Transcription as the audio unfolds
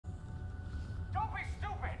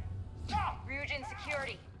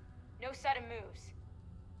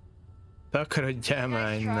Takarodjál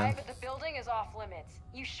már innen.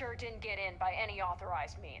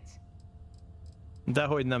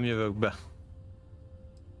 Dehogy nem jövök be.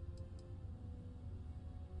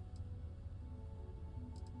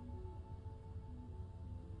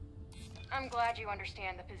 I'm glad you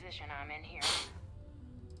understand the position I'm in here.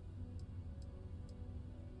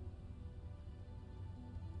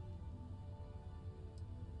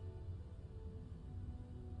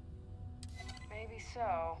 Maybe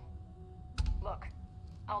so. Look,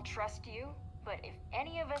 I'll trust you, but if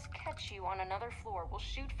any of us catch you on another floor, we'll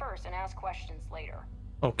shoot first and ask questions later.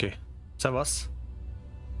 Okay. Szevasz.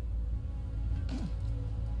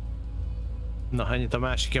 Na, ennyit a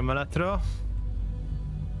másik emeletről.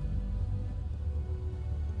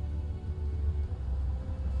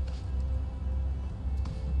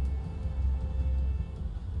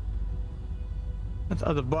 Hát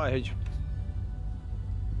az a baj, hogy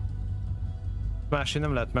máshogy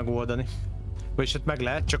nem lehet megoldani. Vagyis hát meg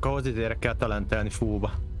lehet, csak ahhoz idére kell talentelni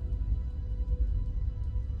Floe-ba.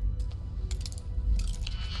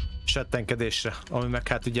 Settenkedésre, ami meg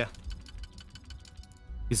hát ugye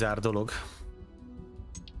kizár dolog.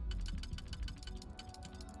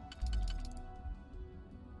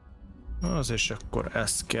 Az és akkor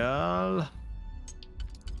ez kell.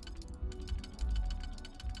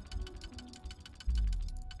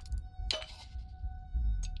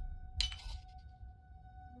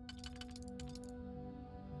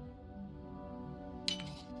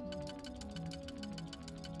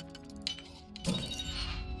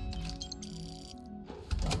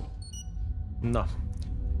 Na,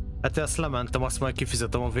 hát ezt lementem, azt majd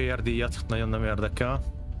kifizetem a VR díjat, nagyon nem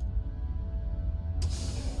érdekel.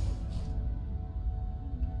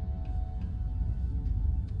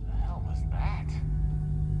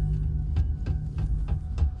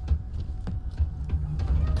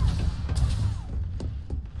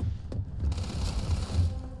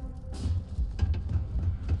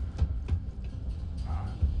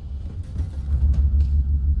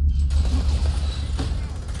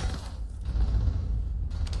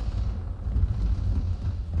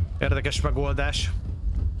 Érdekes megoldás.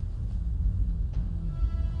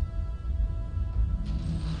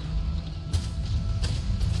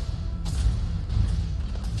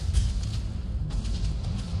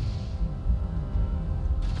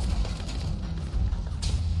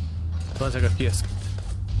 Ezeket kieszk.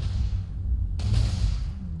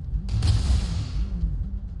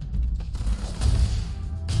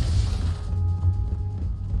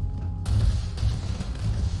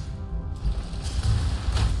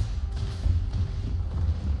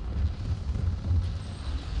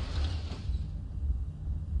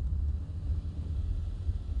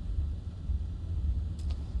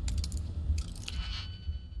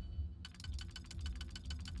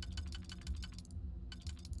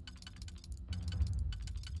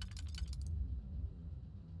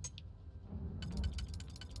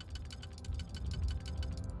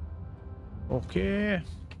 Oké.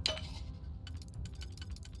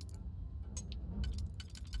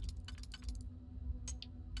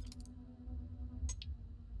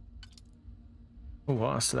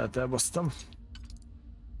 Azt lehet elbasztam.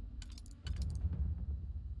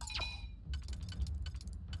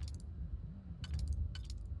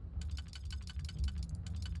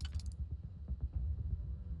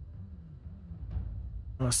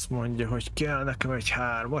 Azt mondja, hogy kell nekem egy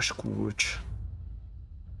 3-as kulcs.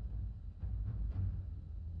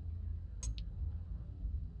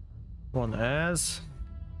 Van ez.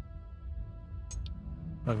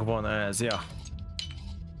 Meg van ez, ja.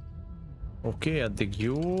 Oké, eddig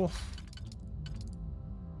jó.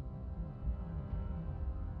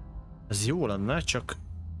 Ez jó lenne, csak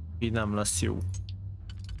így nem lesz jó.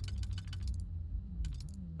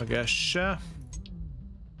 Meg ez se.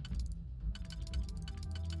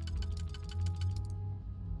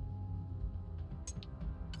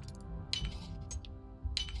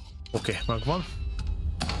 Oké, megvan.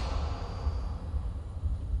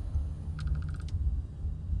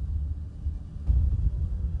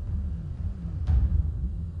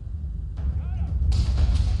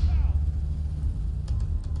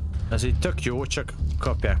 Ez így tök jó, csak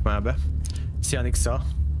kapják már be. Szia Nixa!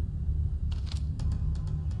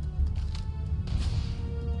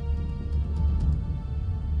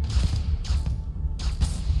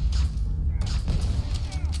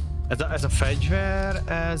 Ez a fegyver,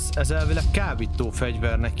 ez elvileg kábító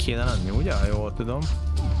fegyvernek kéne lenni, ugye? Ha jól tudom.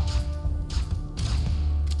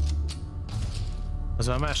 Az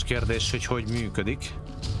már más kérdés, hogy működik.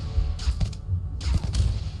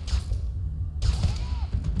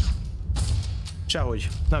 Sehogy,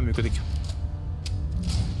 nem működik.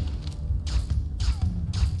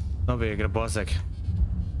 Na végre, bazeg.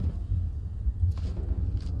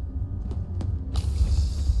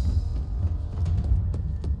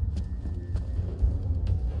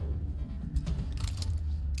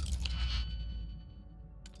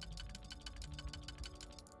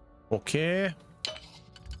 Oké.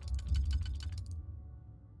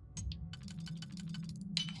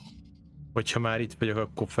 Hogyha már itt vagyok,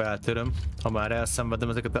 akkor feltöröm, ha már elszenvedem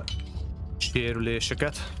ezeket a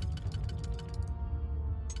sérüléseket.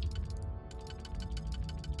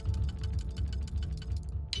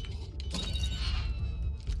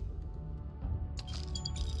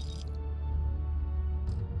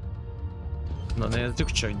 Na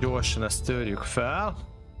nézzük, csak gyorsan ezt törjük fel.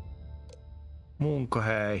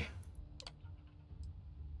 Munkahely.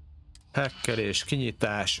 Hekkelés,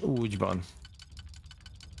 kinyitás, úgy van.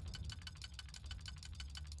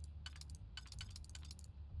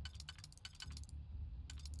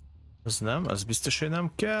 Az nem, az biztos, hogy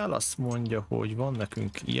nem kell. Azt mondja, hogy van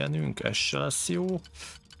nekünk ilyenünk, ez se lesz jó.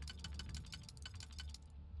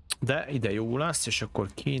 De ide jó lesz, és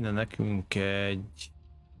akkor kéne nekünk egy...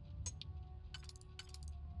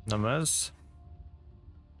 Nem ez.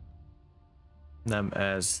 Nem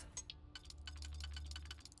ez.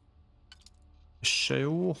 Ez se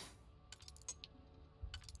jó.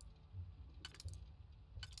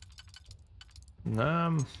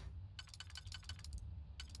 Nem.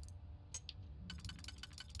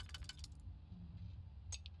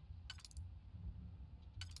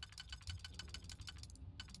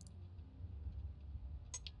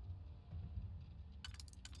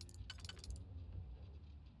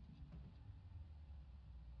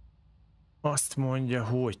 Azt mondja,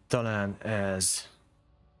 hogy talán ez.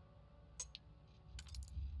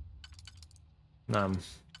 Nem.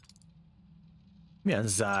 Milyen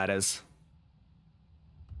zár ez?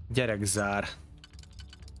 Gyerekzár.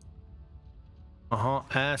 Aha,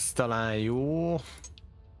 ez talán jó.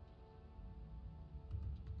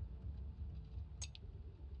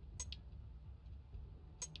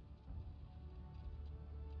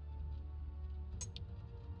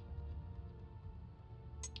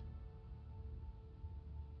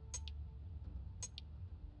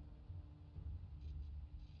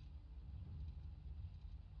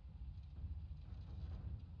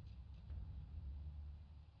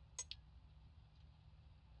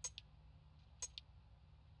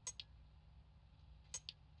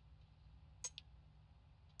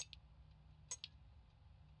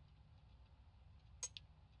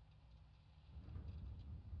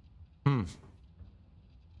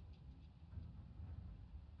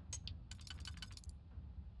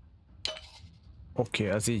 Oké,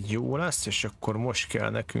 ez így jó lesz, és akkor most kell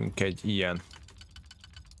nekünk egy ilyen.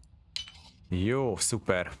 Jó,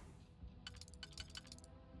 szuper.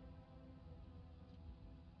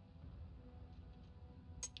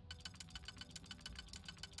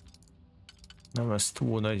 Nem, ez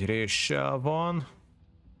túl nagy réssel van.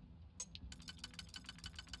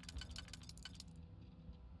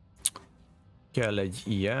 Kell egy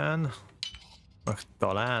ilyen. Meg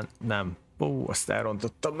talán nem. Ó, azt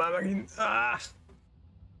elrontottam már megint.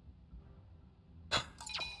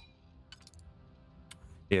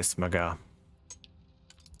 Kész, megáll.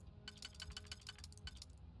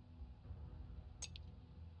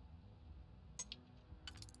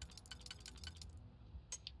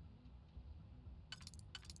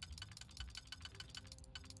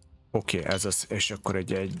 Oké, ez az, és akkor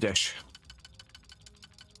egy egyes.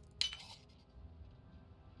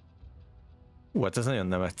 Hát ez nagyon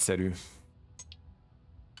nem egyszerű.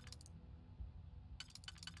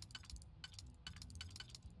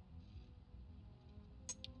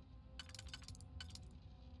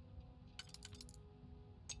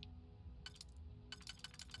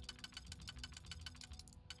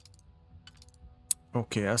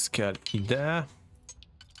 Oké, ez kell ide.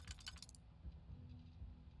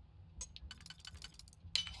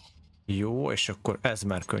 Jó, és akkor ez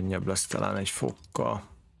már könnyebb lesz talán egy fokkal.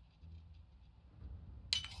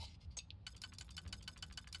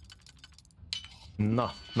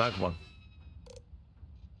 Na, megvan.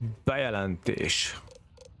 Bejelentés.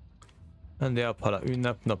 NDAP-hala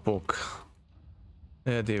ünnepnapok.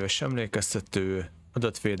 Negyedéves emlékeztető.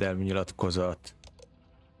 Adatvédelmi nyilatkozat.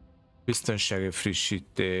 Biztonsági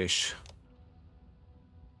frissítés.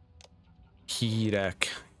 Hírek.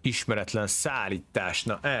 Ismeretlen szállítás.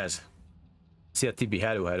 Na ez. Szia Tibi,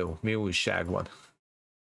 hello, hello. Mi újság van?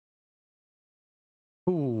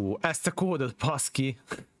 Ezt a kódot baszki.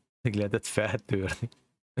 Meg lehetett feltörni.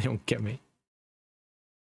 Nagyon kemény.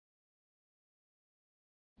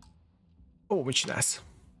 Mit csinálsz?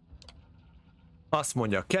 Azt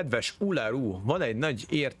mondja, kedves Ularu, van egy nagy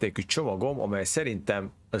értékű csomagom, amely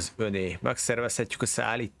szerintem az öné. Megszervezhetjük a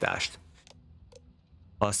szállítást.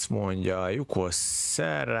 Azt mondja, Jukos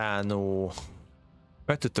Serrano.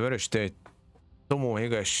 Meg tudtam erősíteni, hogy Tomo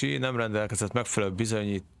Higashi nem rendelkezett megfelelő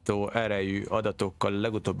bizonyító erejű adatokkal a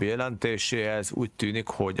legutóbbi jelentéséhez. Úgy tűnik,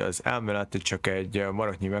 hogy az elmélet csak egy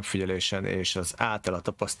maradnyi megfigyelésen és az általa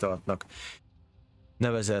tapasztalatnak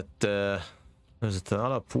nevezetten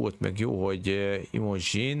alapult, meg jó, hogy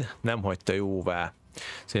Imogen nem hagyta jóvá.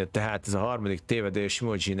 Szóval tehát ez a harmadik tévedés,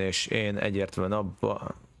 Imogen és én egyértelműen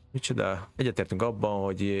abban, egyetértünk abban,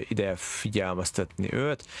 hogy ide figyelmeztetni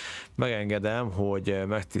őt. Megengedem, hogy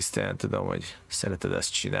megtiszteljen, tudom, hogy szereted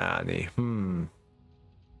ezt csinálni.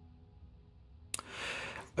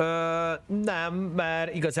 Nem,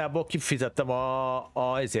 mert igazából kifizettem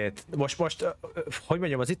ezért. Most, hogy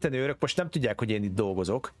mondjam, az itteni őrök most nem tudják, hogy én itt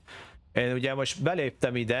dolgozok. Én ugye most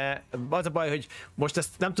beléptem ide, az a baj, hogy most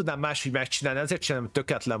ezt nem tudnám máshogy megcsinálni, azért csinálom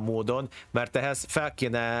tökéletlen módon, mert ehhez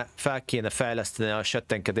fel kéne fejleszteni a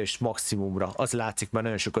settenkedést maximumra, az látszik, mert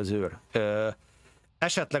nagyon sok az őr.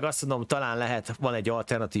 Esetleg azt mondom, talán van egy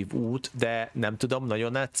alternatív út, de nem tudom,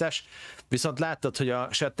 nagyon necces. Viszont láttad, hogy a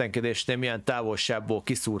settenkedésnél milyen távolságból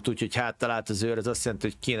kiszúrt, úgyhogy talált az őr, ez azt jelenti,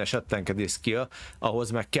 hogy kéne settenkedés skill,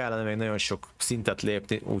 ahhoz meg kellene még nagyon sok szintet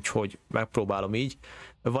lépni, úgyhogy megpróbálom így.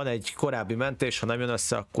 Van egy korábbi mentés, ha nem jön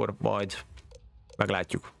össze, akkor majd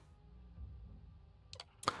meglátjuk.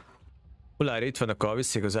 Ulára itt vannak a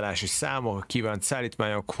visszaigazolási számok, a kívánt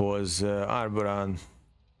szállítmányokhoz, Arboran,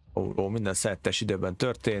 minden szállítás időben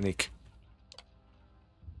történik.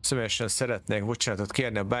 Személyesen szeretnék bocsánatot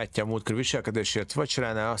kérni a bátyám múltkori viselkedésért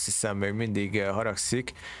vacsoránál, azt hiszem még mindig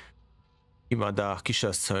haragszik. Imad a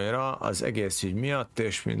kisasszonyra az egész ügy miatt,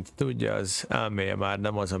 és mint tudja, az elméje már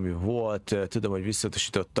nem az, ami volt. Tudom, hogy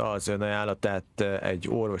visszautasította az ön ajánlatát egy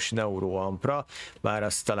orvosi neuroampra, bár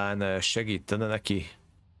azt talán segítene neki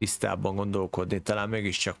tisztábban gondolkodni, talán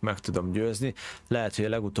mégiscsak meg tudom győzni. Lehet, hogy a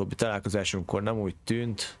legutóbbi találkozásunkkor nem úgy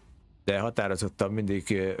tűnt, de határozottan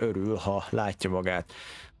mindig örül, ha látja magát.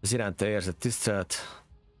 Az iránta érzett tisztelet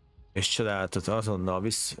és csodálatot azonnal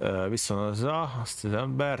viszonozza azt az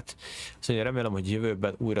embert. Azt mondja, remélem, hogy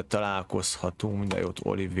jövőben újra találkozhatunk. Minden jót,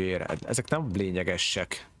 Oliver. Ezek nem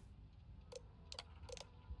lényegesek.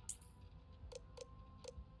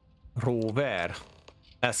 Rover.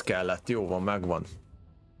 Ez kellett, jó van, megvan.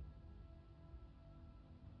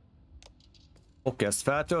 Oké, ezt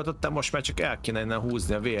feltöltöttem, most már csak el kéne innen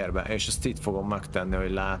húzni a VR-be, és ezt itt fogom megtenni,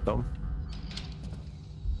 hogy látom.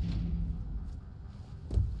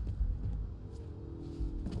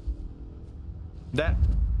 De,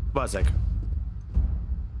 bazzeg.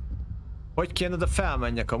 Hogy kéne oda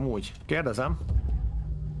felmenjek amúgy? Kérdezem.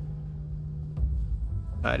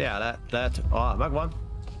 Várjál, lehet. Megvan.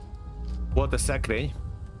 Volt a szekrény.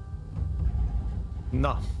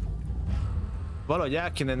 Na. Valahogy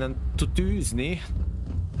el kéne innen tűzni.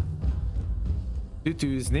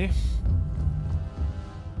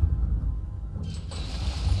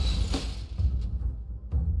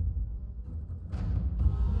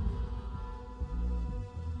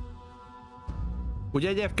 Ugye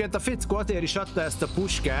egyébként a fickó azért is adta ezt a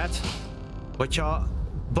puskát, hogyha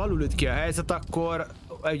balul üt ki a helyzet, akkor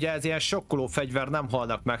ugye ez ilyen sokkoló fegyver, nem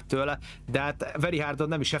halnak meg tőle, de hát Very Hardon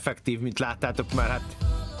nem is effektív, mint láttátok, mert hát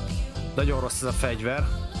nagyon rossz ez a fegyver.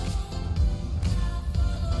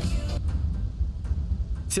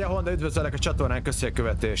 Szia Honda, üdvözöllek a csatornán, köszi a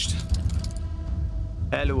követést.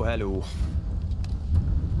 Hello, hello.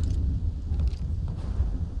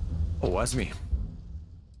 Ó, az mi?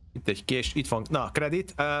 Itt egy kés, itt van, na,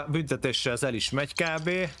 kredit, büntetésre ez el is megy kb.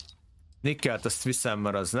 Nikkelt azt viszem,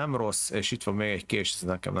 mert az nem rossz, és itt van még egy kés, ez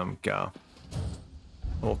nekem nem kell.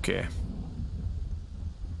 Oké.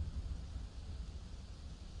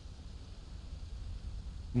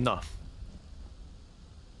 Na.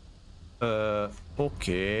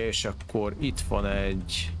 Oké, és akkor itt van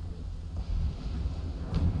egy...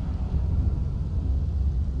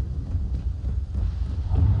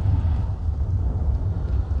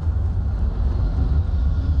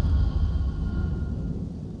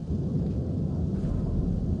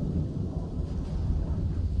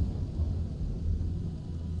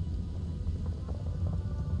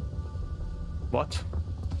 What?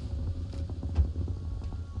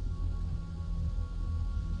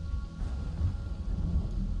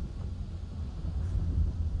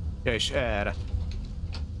 Ja, és erre.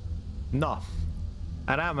 Na.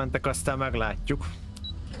 Rámentek, aztán meglátjuk.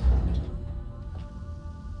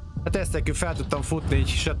 Hát ezt nekünk fel tudtam futni, így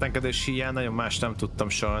settenkedés hiány, nagyon más nem tudtam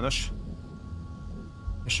sajnos.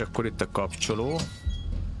 És akkor itt a kapcsoló.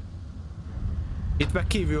 Itt meg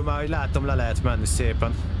kívül már, hogy látom, le lehet menni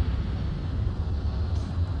szépen.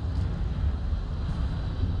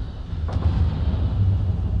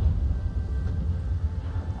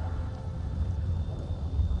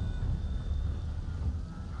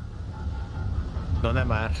 Na nem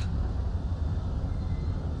már.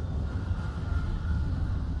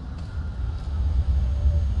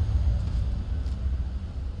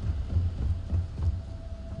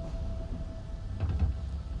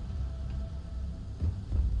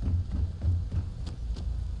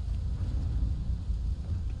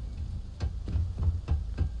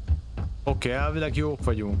 Oké, elvileg jók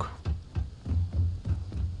vagyunk.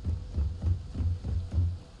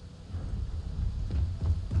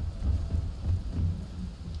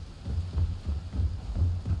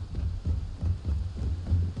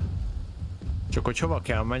 Csak hogy hova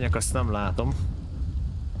kell menjek, azt nem látom.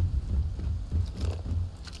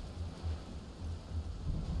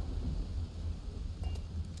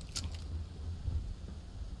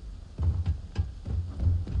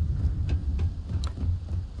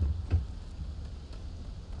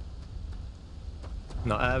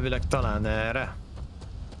 Na, elvileg talán erre.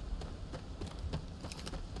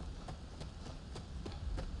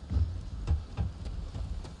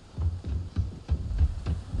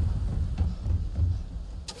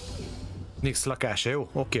 Nix lakása, jó?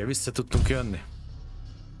 Oké, vissza tudtunk jönni.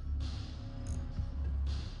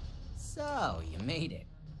 So, you made it.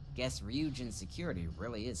 Guess Ryugen's security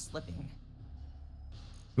really is slipping.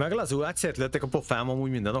 Meglazul, átszértlődtek a pofám,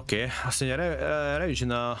 amúgy minden oké. Azt mondja,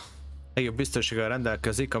 Ryugen a legjobb biztonsággal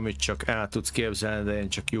rendelkezik, amit csak el tudsz képzelni, de én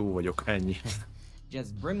csak jó vagyok, ennyi.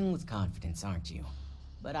 Just brimming with confidence, aren't you?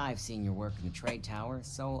 But I've seen your work in the trade tower,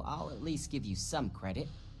 so I'll at least give you some credit.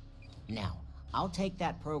 Now, I'll take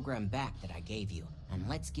that program back that I gave you, and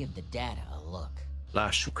let's give the data a look.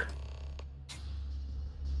 Lássuk.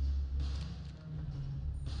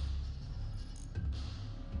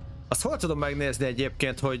 Azt hol tudom megnézni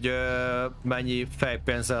egyébként, hogy mennyi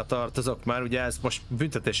fejpénzzel tartozok már, ugye ez most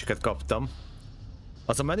büntetéseket kaptam.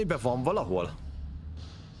 Az a menüben van valahol?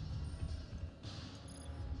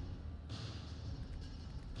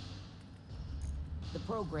 The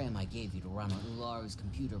program I gave you to run on Ularu's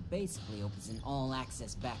computer basically opens an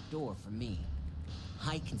all-access backdoor for me.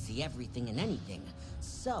 I can see everything and anything,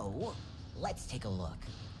 so let's take a look.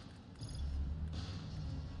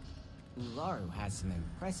 Ularu has some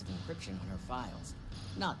impressive encryption on her files.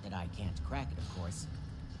 Not that I can't crack it, of course.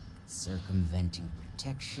 Circumventing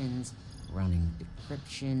protections, running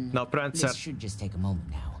decryption. Naprendszer. This should just take a moment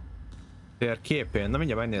now. Térképén, na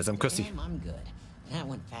mindjárt megnézem, köszi. I'm good. That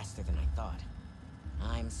went faster than I thought.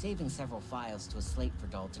 I'm saving several files to a slate for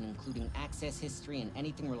Dalton, including access history and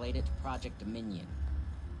anything related to Project Dominion.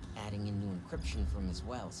 Adding in new encryption for him as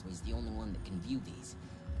well, so he's the only one that can view these.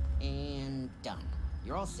 And done.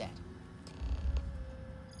 You're all set.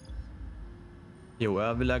 Jó,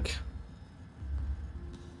 elvileg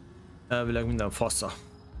minden fasza.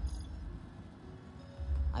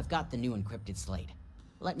 I've got the new encrypted slate.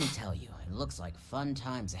 Let me tell you, it looks like fun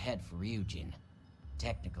times ahead for Ryujin.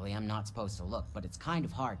 Technically, I'm not supposed to look, but it's kind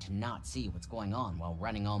of hard to not see what's going on while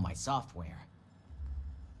running all my software.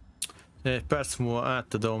 Egy perc múlva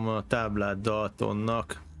átadom a táblát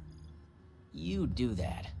Daltonnak. You do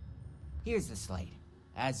that. Here's the slate.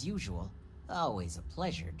 As usual, always a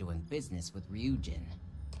pleasure doing business with Ryujin.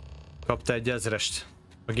 Kapta egy 1000-est,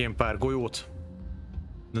 meg én pár golyót.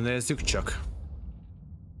 Na nézzük csak.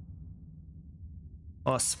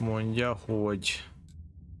 Azt mondja, hogy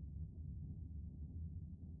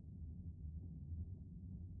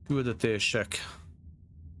küldetések.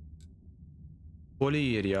 Hol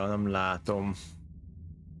írja? Nem látom.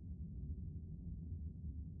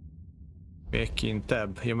 Még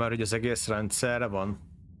kintebb. Ja, már hogy az egész rendszerre van.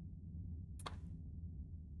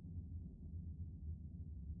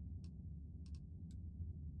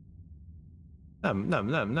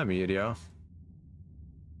 Nem írja.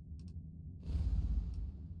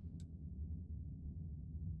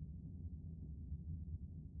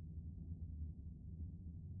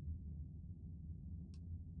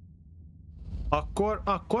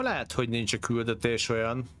 Akkor lehet, hogy nincs a küldetés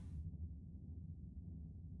olyan.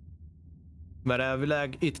 Mert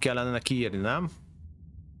elvileg itt kellene neki írni, nem?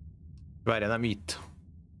 Várja, nem itt.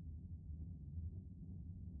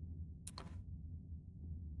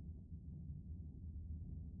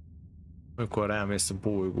 Amikor rámész a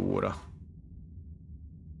bolygóra.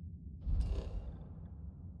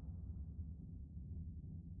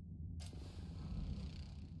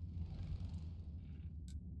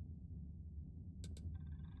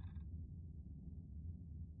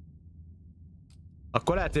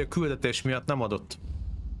 Akkor lehet, hogy a küldetés miatt nem adott.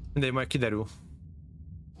 Mindegy, majd kiderül.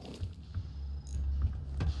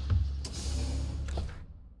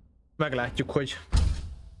 meglátjuk, hogy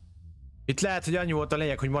itt lehet, hogy annyi volt a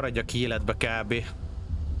lényeg, hogy maradjak életbe kb.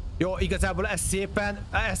 Jó, igazából ez szépen,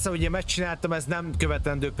 ezt ahogy én megcsináltam, ez nem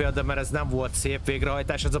követendő példa, mert ez nem volt szép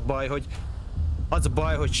végrehajtás. Az a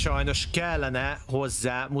baj, hogy sajnos kellene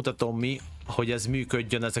hozzá, mutatom mi, hogy ez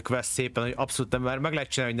működjön, ezek vesz szépen, hogy abszolút nem, mert meg lehet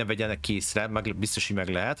csinálni, hogy ne vegyenek készre, meg, biztos, hogy meg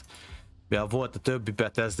lehet. Mivel volt a többi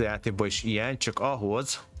Bethesda játékban is ilyen, csak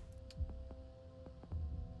ahhoz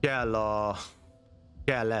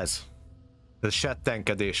kell ez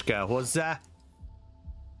settenkedés kell hozzá.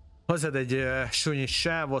 Hozzád egy sunyi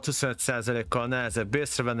sávot, 25%-kal nehezebb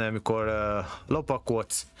észrevenni, amikor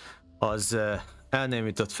lopakodsz, az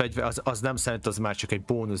elnémított fegyver, az nem számít, az már csak egy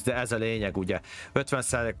bónusz, de ez a lényeg ugye.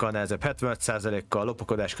 50%-kal nehezebb, 75%-kal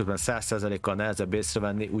lopakodás közben 100%-kal nehezebb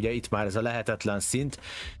észrevenni, ugye itt már ez a lehetetlen szint.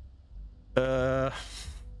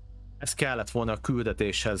 Ez kellett volna a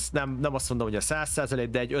küldetéshez. Nem azt mondom, hogy a 100%,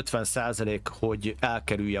 de egy 50%, hogy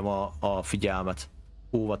elkerüljem a figyelmet.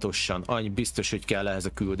 Óvatosan. Annyi biztos, hogy kell ehhez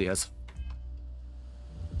a küldéhez.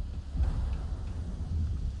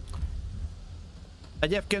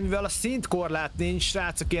 Egyébként, mivel a szintkorlát nincs,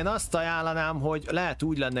 srácok, én azt ajánlanám, hogy lehet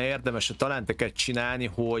úgy lenne érdemes a talenteket csinálni,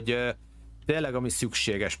 hogy tényleg ami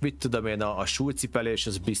szükséges. Mit tudom én, a súlycipelés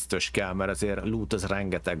az biztos kell, mert azért loot az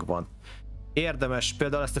rengeteg van. Érdemes,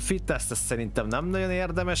 például ezt a fitness-t szerintem nem nagyon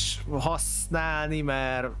érdemes használni,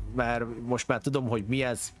 mert most már tudom, hogy mi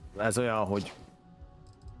ez. Ez olyan, hogy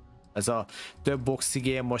ez a több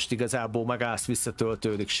oxigén most igazából megállsz,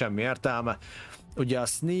 visszatöltődik, semmi értelme. Ugye a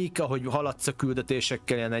sneak, ahogy haladsz a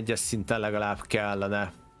küldetésekkel, ilyen egyes szinten legalább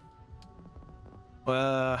kellene.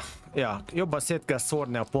 Ja, jobban szét kell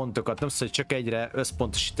szórni a pontokat, nem szóval, hogy csak egyre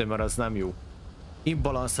összpontosítani, mert az nem jó.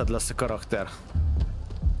 Imbalanszed lesz a karakter.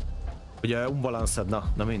 Ugye unbalanszed,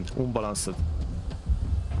 na mind, unbalanszed.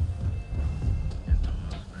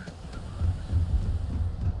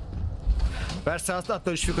 Persze azt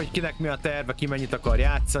attól is függ, hogy kinek mi a terve, ki mennyit akar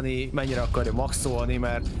játszani, mennyire akarja maxolni,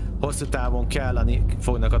 mert hosszú távon kelleni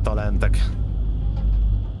fognak a talentek.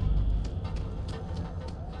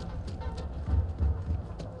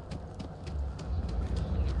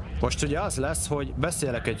 Most ugye az lesz, hogy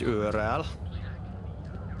beszélek egy őrrel,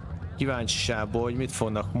 kíváncsiságból, hogy mit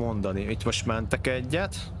fognak mondani. Itt most mentek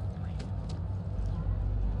egyet.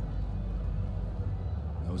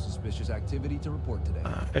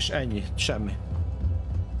 És ennyi, semmi.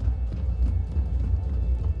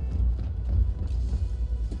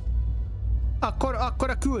 Akkor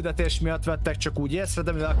a küldetés miatt vettek csak úgy észre,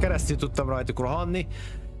 de mivel keresztül tudtam rajtuk rohanni,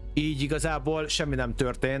 így igazából semmi nem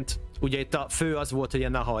történt. Ugye itt a fő az volt, hogy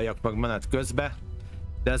én ne halljak meg menet közbe,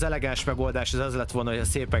 de az elegáns megoldás az lett volna, hogy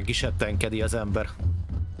szépen kisettenkedi az ember.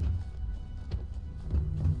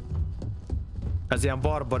 Ez ilyen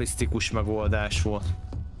barbarisztikus megoldás volt.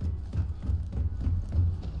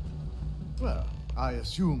 Well, I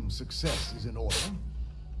assume success is in order.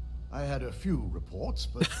 I had a few reports,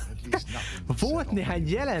 but at least nothing. Volt néhány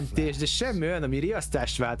jelentés, de semmi olyan, ami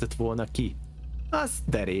riasztást váltott volna ki. Az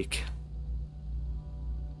derék.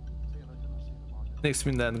 Nix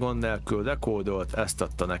minden gond nélkül dekódolt, ezt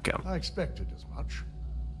adta nekem. I expected as much.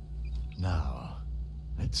 Now,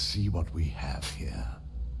 let's see what we have here.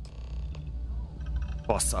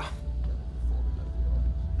 Passza.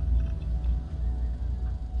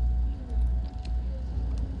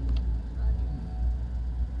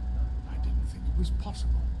 Was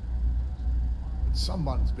possible, but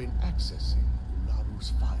someone's been accessing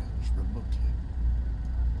Ularu's files remotely.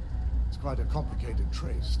 It's quite a complicated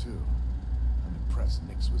trace, too. I'm impressed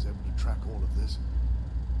Nix was able to track all of this.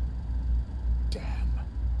 Damn.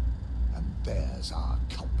 And there's our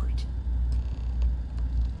culprit.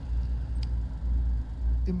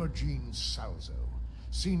 Imogene Salzo,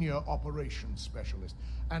 Senior Operations Specialist,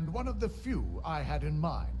 and one of the few I had in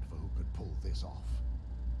mind for who could pull this off.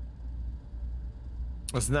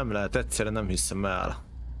 Az nem lehet, egyszerűen nem hiszem el.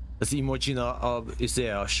 Az Imogen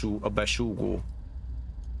a besúgó.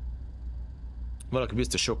 Valaki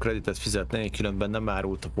biztos sok kreditet fizet neki, különben nem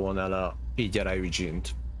árulta volna el így a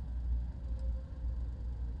Ryzen-t.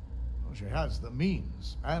 She has the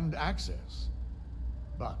means and access,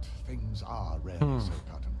 but things are rarely so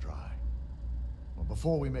cut and dry. Well,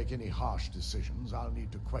 before we make any harsh decisions, I'll need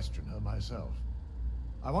to question her myself.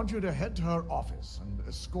 I want you to head to her office and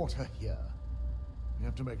escort her here. You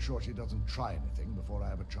have to make sure she doesn't try anything before I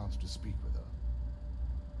have a chance to speak with her.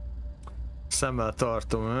 Szemmel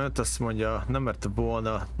tartom őt, azt mondja, nem merte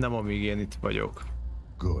volna, nem amíg én itt vagyok.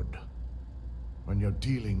 Good. When you're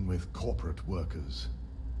dealing with corporate workers,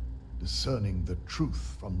 discerning the truth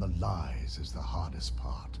from the lies is the hardest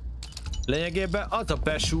part. Lényegében az a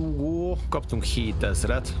besúgó, kaptunk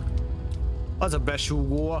 7000-et. Az a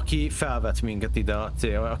besúgó, aki felvett minket ide a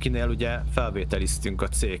cég, akinél ugye felvételiztünk a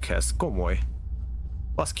céghez. Komoly.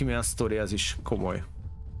 Baszki, milyen sztori ez is. Komoly.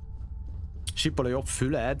 Sipol a jobb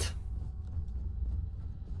füled.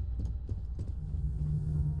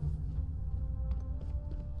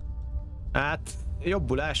 Hát,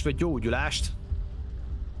 jobbulást vagy gyógyulást.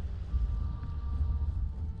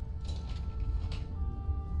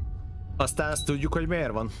 Aztán azt tudjuk, hogy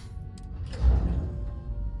miért van.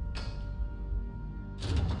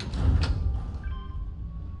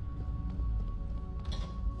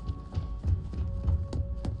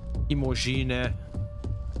 Imogine.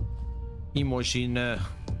 Imogine.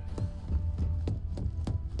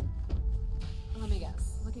 Let me guess.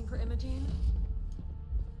 Looking for Imogene?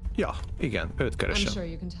 Ja, igen, őt I'm keresem. sure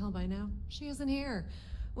you can tell by now. She isn't here,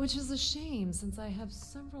 which is a shame since I have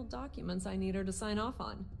several documents I need her to sign off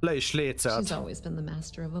on. Le is lécelt. She's always been the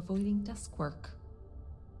master of avoiding desk work.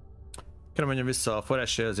 Kérem, menjen vissza a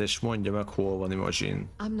forráshoz és mondja meg, hol van Imogine.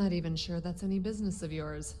 I'm not even sure that's any business of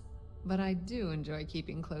yours, but I do enjoy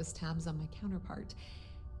keeping close tabs on my counterpart.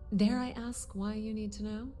 Dare I ask why you need to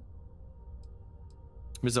know?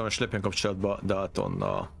 Bizonyos lépjen kapcsolatba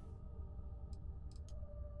Daltonnal.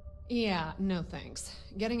 Yeah, no thanks.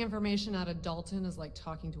 Getting information out of Dalton is like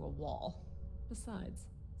talking to a wall. Besides,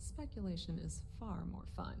 speculation is far more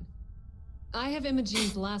fun. I have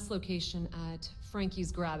Imogene's last location at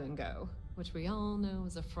Frankie's Grab and Go, which we all know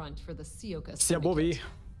is a front for the Sioka Szia, Bobby!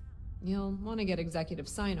 syndicate. You'll want to get executive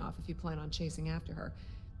sign-off if you plan on chasing after her.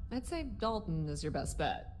 I'd say Dalton is your best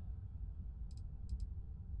bet.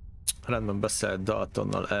 Rendben, beszélt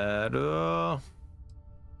Daltonnal erről.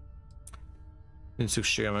 Nincs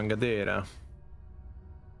szükségem engedélyre.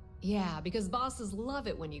 Yeah, because bosses love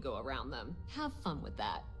it when you go around them. Have fun with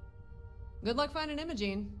that. Good luck finding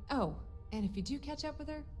Imogene. Oh, and if you do catch up with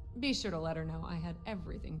her, be sure to let her know I had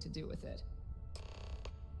everything to do with it.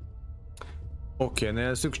 Oké,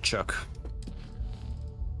 nézzük csak.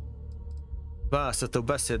 Választható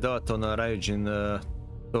beszéd Daltonnal, Rying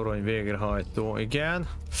torony végrehajtó. Igen.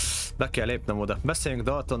 Be kell lépnem oda. Beszéljünk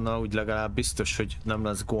Daltonnal, úgy legalább biztos, hogy nem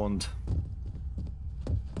lesz gond.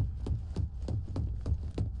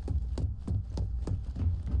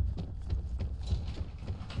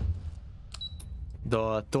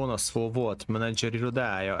 Dalton, az hol volt? Menedzser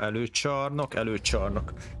irodája, előcsarnok,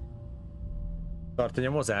 előcsarnok.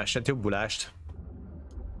 Tartanyomozását, jobbulást.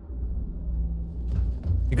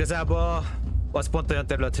 Igazából az pont olyan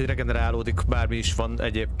terület, hogy regenerálódik, bármi is van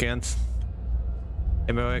egyébként.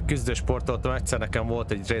 Én meg küzdő sportoltam, egyszer nekem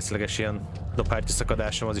volt egy részleges ilyen dobhártya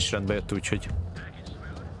szakadásom, az is rendbe jött, úgyhogy...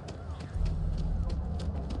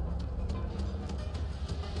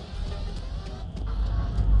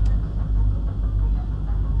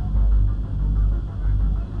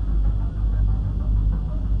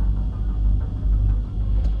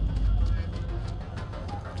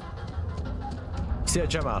 Szia,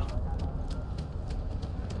 Jamal!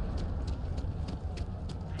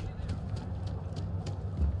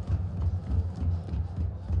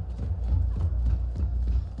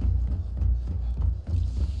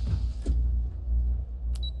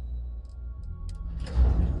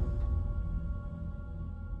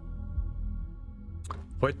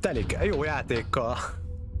 Hogy telik? Jó játékkal.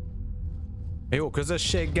 Jó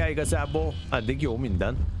közösséggel igazából. Eddig jó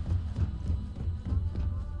minden.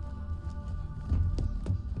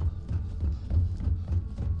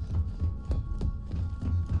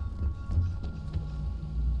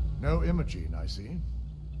 No Imogene, I see.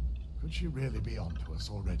 Could she really be onto us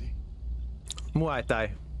already? Muay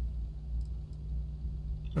Thai.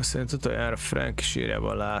 Azt szerint utoljára Frank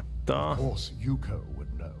sírjában látta. Of course, Yuko would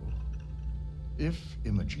know. If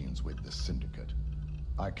Imogene's with the syndicate,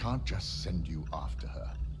 I can't just send you after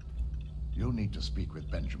her. You'll need to speak with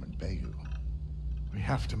Benjamin Bayou. We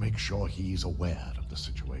have to make sure he's aware of the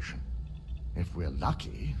situation. If we're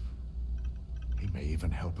lucky, he may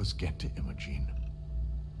even help us get to Imogene.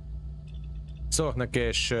 Szólok neki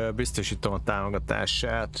és biztosítom a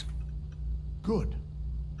támogatását. Good,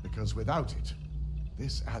 because without it,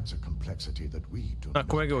 this adds a complexity that we do not.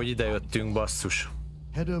 Akkor meg jó, hogy ide jöttünk, basszus.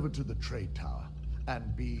 Head over to the trade tower and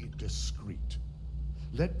be discreet.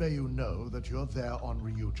 Let Bayou know that you're there on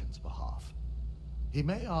Ryujin's behalf. He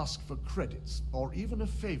may ask for credits or even a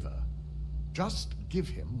favor. Just give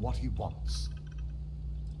him what he wants.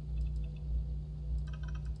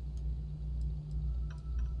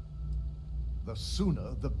 The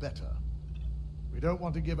sooner, the better. We don't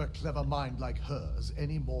want to give a clever mind like hers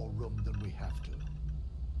any more room than we have to.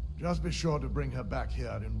 Just be sure to bring her back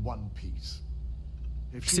here in one piece.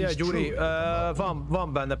 Szia Gyuri,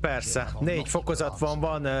 van benne persze. 4 fokozat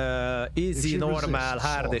van, easy, normál,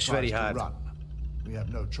 hard és very hard. We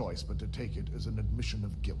have no choice but to take it as an admission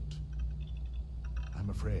of guilt. I'm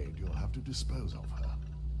afraid you'll have to dispose of her.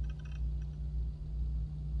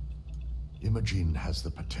 Imogen has the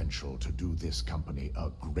potential to do this company a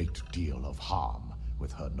great deal of harm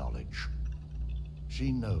with her knowledge.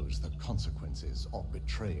 She knows the consequences of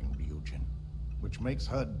betraying Ryujin, which makes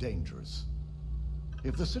her dangerous.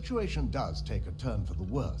 If the situation does take a turn for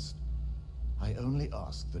the worst, I only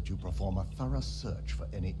ask that you perform a thorough search for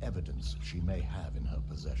any evidence she may have in her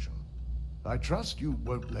possession. I trust you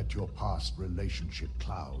won't let your past relationship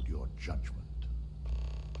cloud your judgment.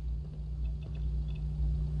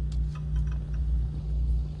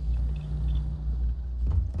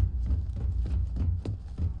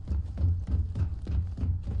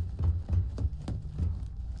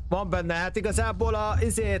 Van benne, hát igazából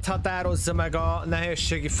izét határozza meg a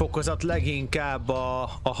nehézségi fokozat leginkább a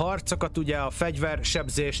harcokat, ugye a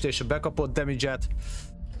fegyversebzést és a bekapott damage-et.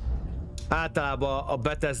 Általában a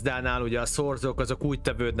Bethesdánál ugye a szorzók azok úgy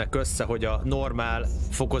tevődnek össze, hogy a normál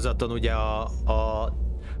fokozaton ugye a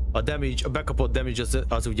damage, a bekapott damage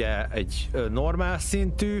az ugye egy normál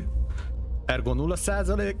szintű, ergo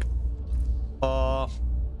 0%.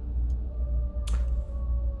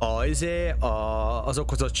 Az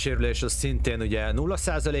okozott sérülés az szintén ugye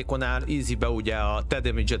 0%-on áll, easybe ugye a te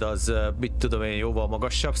damage-ed az mit tudom én jóval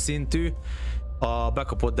magasabb szintű, a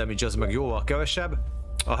bekapott damage az meg jóval kevesebb,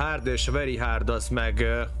 a hard és a very hard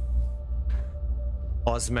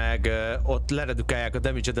az meg ott leredukálják a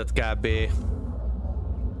damage-edet kb.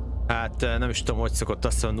 Hát nem is tudom, hogy szokott,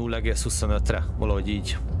 azt mondom 0,25-re, valahogy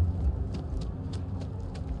így.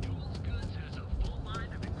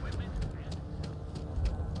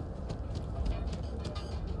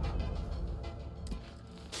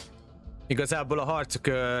 Igazából a harcok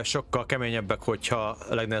sokkal keményebbek, hogyha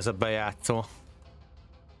a legnehezebben játszol.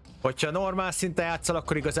 Hogyha normál szinten játszol,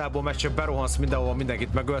 akkor igazából meg csak berohansz mindenhol,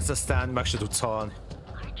 mindenkit megölsz, aztán meg se tudsz halni.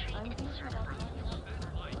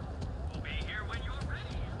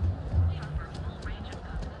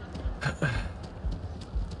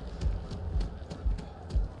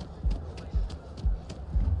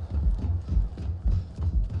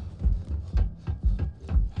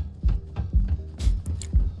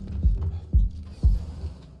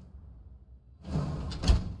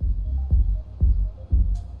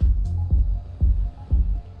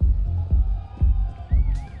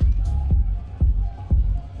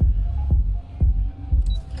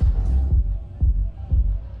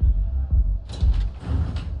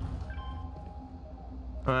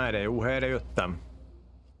 Erre jó helyre jöttem.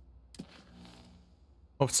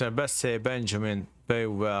 Opció beszélj Benjamin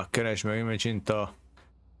Bayouvel, keresd meg Imogen-t a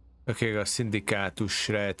szindikátus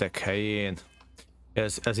rejtek helyén.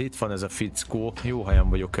 Ez itt van, ez a fickó. Jó helyen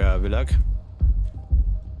vagyok elvileg.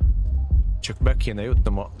 Csak be kéne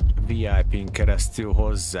jutnom a VIP-n keresztül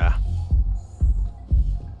hozzá.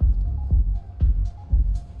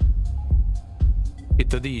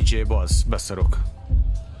 Itt a DJ Buzz, beszarok.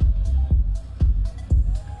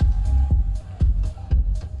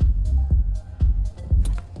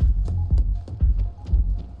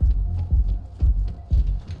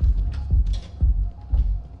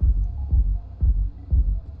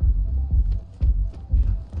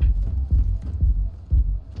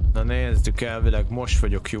 Na nézzük, elvileg most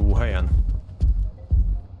vagyok jó helyen.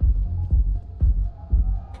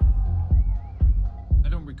 I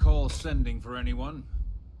don't recall sending for anyone.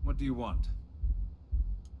 What do you want?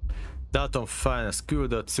 Dalton Finance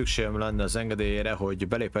küldött, szükségem lenne az engedélyére, hogy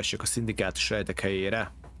beléphessek a szindikátus rejtek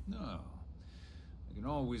helyére. No. I can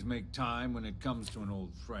always make time when it comes to an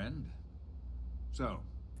old friend. So,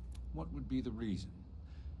 what would be the reason?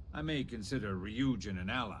 I may consider Ryujin an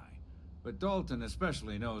ally. But Dalton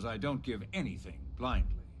especially knows I don't give anything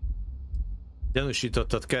blindly.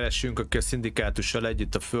 Gyanúsítottat keresünk, aki a szindikátussal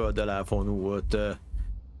együtt a föld alá vonult.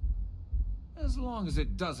 As long as it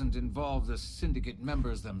doesn't involve the syndicate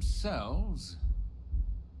members themselves,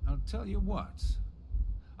 I'll tell you what.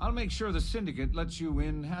 I'll make sure the syndicate lets you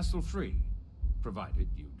in hassle-free, provided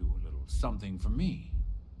you do a little something for me.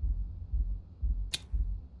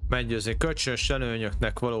 Meggyőzni kölcsönös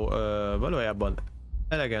előnyöknek valójában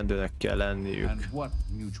elegendőnek kell lenniük. And what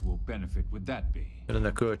mutual benefit would that be?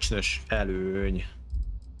 Lenne kölcsönös előny.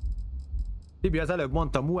 Tibi, az előbb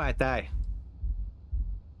mondta Muay Thai.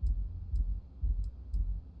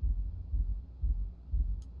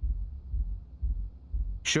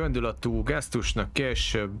 Söndületű gesztusnak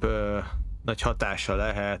később nagy hatása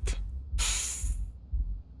lehet.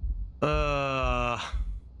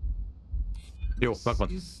 Jó, megvan.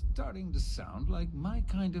 This is starting to sound like my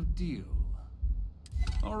kind of deal.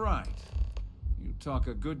 All right. You talk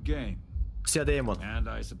a good game. Szia, Démon! And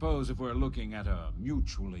I suppose if we're looking at a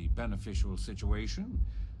mutually beneficial situation,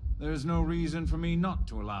 there's no reason for me not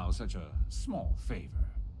to allow such a small favor.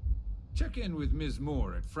 Check in with Ms.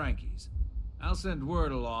 Moore at Frankie's. I'll send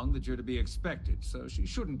word along that you're to be expected, so she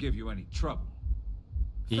shouldn't give you any trouble.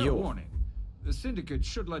 Fair warning, the Syndicate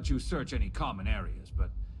should let you search any common areas, but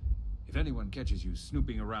if anyone catches you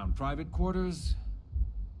snooping around private quarters,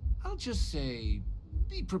 I'll just say,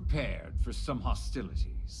 be prepared for some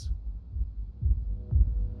hostilities.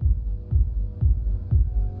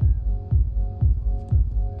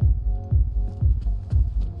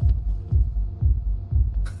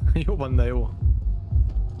 Jó van, de jó.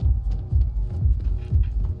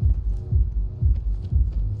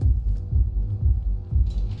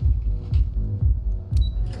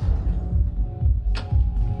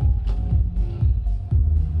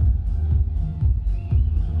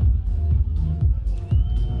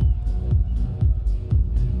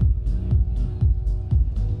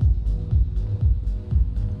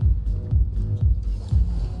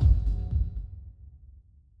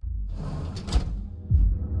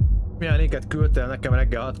 Milyen linket küldtél nekem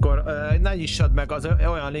reggel 6-kor? Ne nyissad meg, az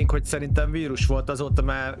olyan link, hogy szerintem vírus volt, azóta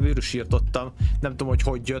már vírusírtottam. Nem tudom,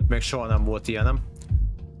 hogy jött, még soha nem volt ilyenem.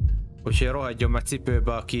 Úgyhogy rohadjon meg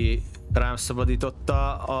cipőbe, aki rám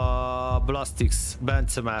szabadította. A Blastix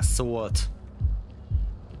Bence már szólt.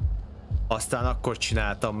 Aztán akkor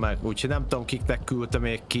csináltam meg, úgyhogy nem tudom, kiknek küldte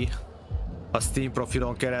még ki a Steam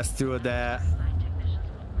profilon keresztül, de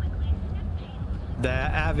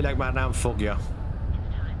elvileg már nem fogja.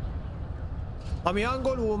 Ami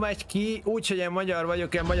angolul megy ki, úgyhogy én magyar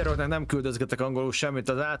vagyok, én magyaroknak nem küldözgetek angolul semmit,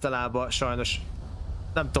 az általában sajnos,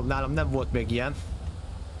 nem tudom, nálam nem volt még ilyen.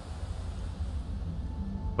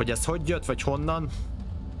 Hogy ez hogy jött, vagy honnan.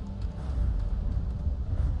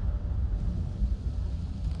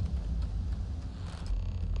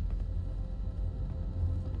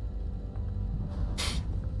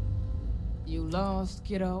 You lost,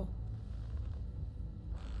 kiddo.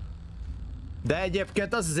 De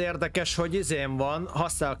egyébként az érdekes, hogy izén van,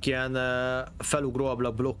 használok ilyen felugró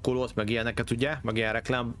ablak blokkolót, meg ilyeneket ugye, meg ilyen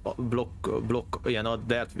reklám blokk ilyen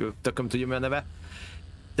addert, tököm tudja mi a neve.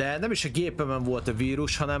 De nem is a gépemen volt a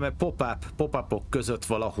vírus, hanem egy pop-upok között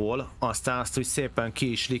valahol, aztán azt úgy szépen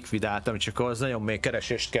ki is likvidáltam, csak ahhoz nagyon mély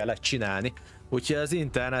keresést kellett csinálni. Úgyhogy az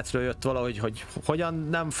internetről jött valahogy, hogy hogyan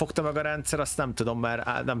nem fogta meg a rendszer, azt nem tudom,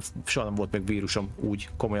 mert soha nem volt még vírusom úgy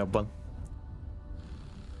komolyabban.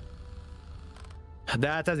 De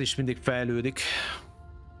hát ez is mindig fejlődik.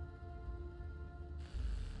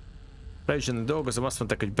 Ryzen dolgozom, azt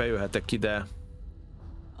mondták, hogy bejöhetek ide.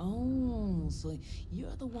 Oh, so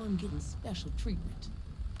you're the one getting special treatment.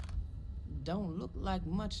 Don't look like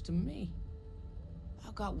much to me.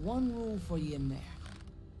 I've got one rule for you in there,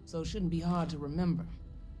 so it shouldn't be hard to remember.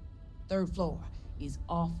 3rd floor is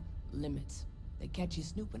off limits. They catch you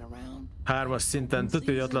snooping around. 3-as szinten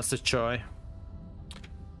tudja, hogy ott lesz egy csaj.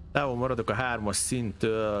 Távol maradok a 3-as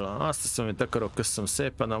szinttől. Azt hiszem, amit akarok, köszönöm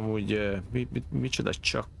szépen. Amúgy micsoda,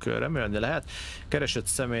 csak remélni lehet. Keresett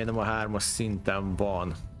személy nem a 3-as szinten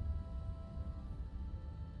van.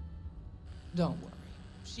 Don't worry.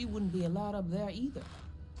 She wouldn't be allowed up there either.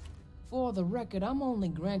 For the record, I'm only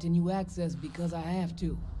granting you access because I have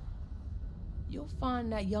to. You'll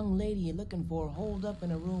find that young lady you're looking for holed up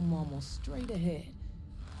in a room almost straight ahead.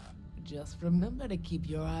 Just remember to keep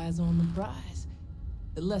your eyes on the prize.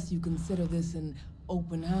 The less you consider this an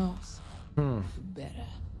open house, the better.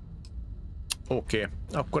 Oké,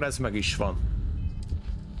 akkor ez meg is van.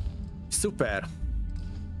 Szuper!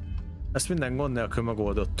 Ezt minden gond nélkül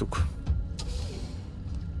megoldottuk.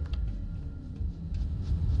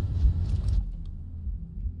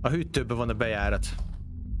 A hűtőben van a bejárat.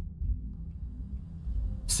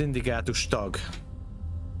 Szindikátus tag.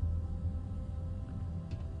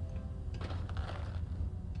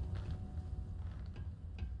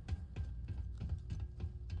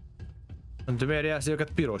 De miért jelzi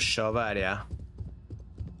őket pirossal? Várjál.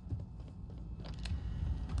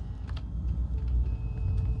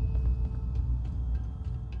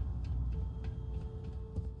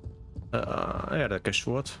 Érdekes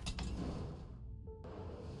volt.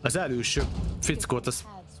 Az előső fickót az...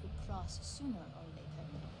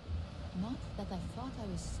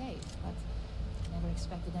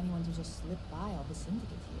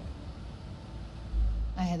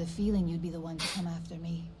 I had a feeling you'd be the one to come after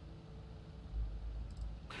me.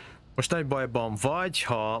 Most nagy bajban vagy,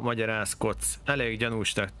 ha magyarázkodsz. Elég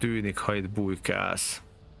gyanúsnak tűnik, ha itt bujkálsz.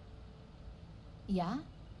 Yeah?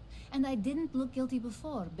 And I didn't look guilty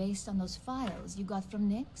before, based on those files you got from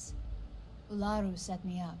Nix? Ularu set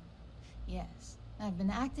me up. Yes, I've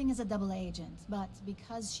been acting as a double agent, but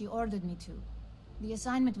because she ordered me to. The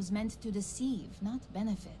assignment was meant to deceive, not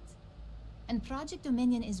benefit. And Project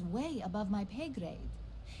Dominion is way above my pay grade.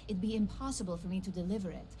 It'd be impossible for me to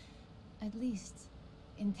deliver it. At least,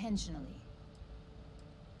 intentionally.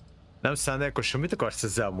 Nem szándékosan, mit akarsz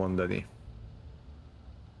ezzel mondani?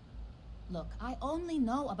 Look, I only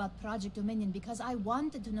know about Project Dominion because I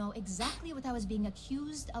wanted to know exactly what I was being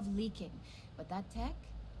accused of leaking. But that tech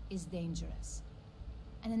is dangerous.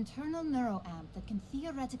 An internal neuroamp that can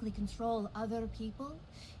theoretically control other people?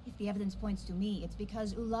 If the evidence points to me, it's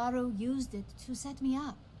because Ularu used it to set me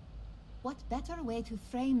up. What better way to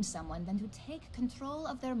frame someone than to take control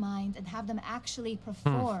of their mind and have them actually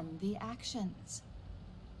perform the actions?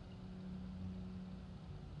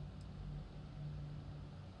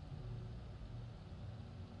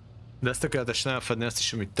 De ezt tökéletesen elfedni azt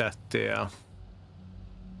is, amit tettél.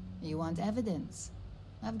 You want evidence?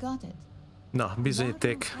 I've got it. Na,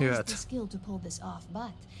 bizonyíték jöhet. The skill to pull this off,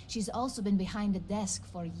 but she's also been behind the desk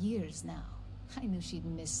for years now. I knew she'd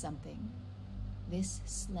miss something. This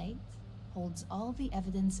slate holds all the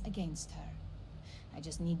evidence against her. I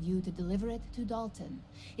just need you to deliver it to Dalton.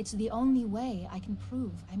 It's the only way I can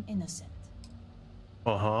prove I'm innocent.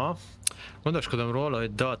 Aha. Gondoskodom róla,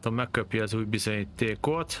 hogy Dalton megköpje az új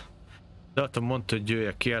bizonyítékot. Dalton mondta, hogy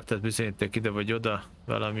jöjjek ki, tehát bizonyíték ide vagy oda,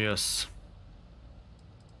 velem jössz.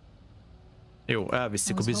 Jó,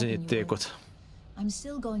 elviszik a bizonyítékot. I'm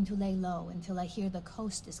still going to lay low until I hear the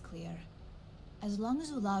coast is clear. As long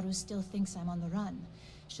as Ularu still thinks I'm on the run,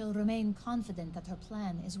 she'll remain confident that her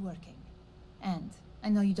plan is working. And I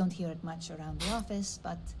know you don't hear it much around the office,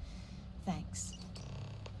 but thanks.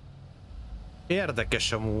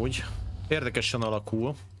 Érdekes amúgy. Érdekesen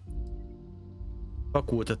alakul.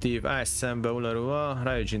 Fakultatív, állj szembe Ularuval,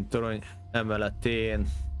 Rying torony emeletén.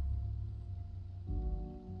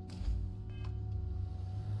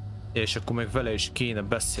 És akkor még vele is kéne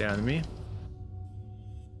beszélni.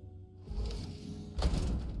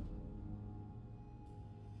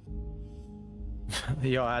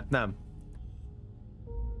 Ja, hát nem.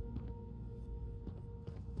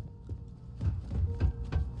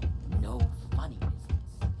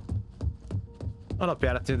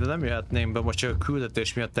 Alapjáraton de nem jöhetnénk be, most csak a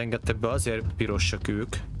küldetés miatt engedtek be, azért pirosak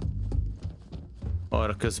ők.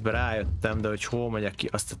 Arra közben rájöttem, de hogy hol megyek ki,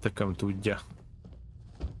 azt a tököm tudja.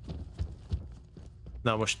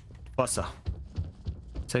 Na most fasza.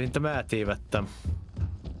 Szerintem eltévedtem.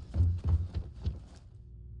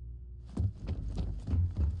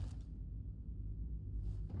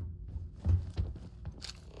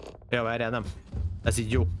 Ja, várjál, nem. Ez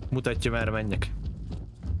így jó. Mutatja, merre menjek.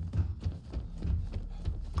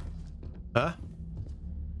 Ha?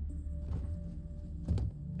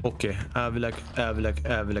 Oké,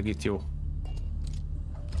 elvileg itt jó.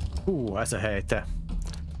 Ez a hely, te.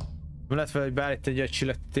 Illetve, hogy beállít egy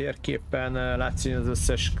egységet térképen látszik az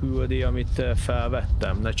összes küldi, amit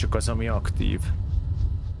felvettem, ne csak az, ami aktív.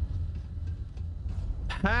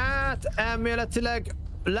 Hát, elméletileg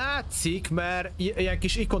látszik, mert ilyen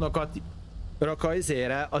kis ikonokat rak a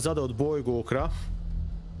izére, az adott bolygókra.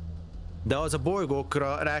 De az a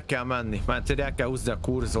bolygókra rá kell menni, mert rá kell húzni a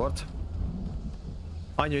kurzort.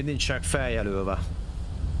 Annyi, hogy nincsenek feljelölve.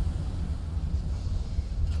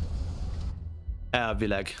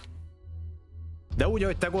 Elvileg. De úgy,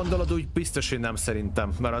 ahogy te gondolod, úgy biztos, hogy nem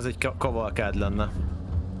szerintem, mert az egy kavalkád lenne.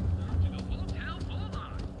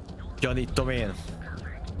 Gyanítom én.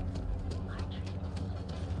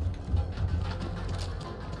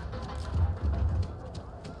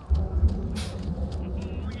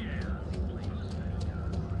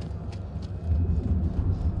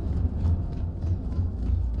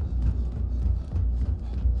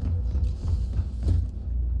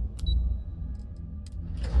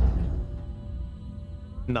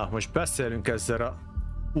 Na, most beszélünk ezzel a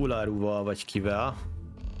Ularuval, vagy kivel.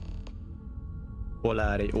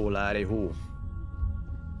 Olári, hú.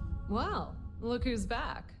 Well, look who's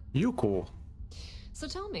back. Yuko. So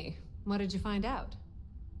tell me, what did you find out?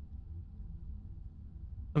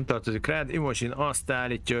 Nem tartozik rád. Imogen azt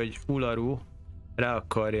állítja, hogy Ularu rá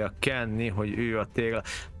akarja kenni, hogy ő a tégla.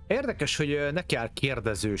 Érdekes, hogy ne kell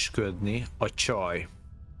kérdezősködni a csaj.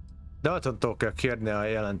 De attól kell kérni a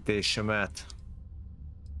jelentésemet.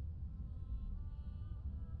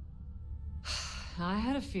 I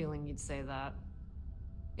had a feeling you'd say that.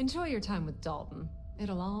 Enjoy your time with Dalton.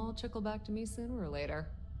 It'll all trickle back to me sooner or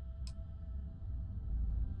later.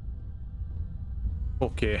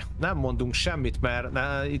 Oké, nem mondunk semmit,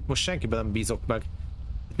 mert itt most senkiben nem bízok meg.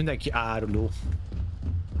 Itt mindenki áruló.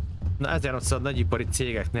 Na ezért ott szóval nagyipari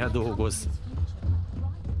cégeknél dolgoz.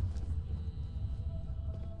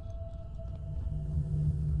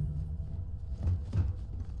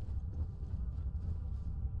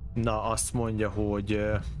 Na, azt mondja, hogy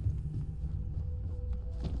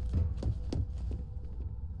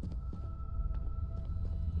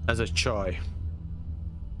ez a csaj.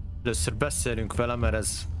 Először beszélünk vele, mert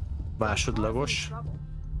ez másodlagos.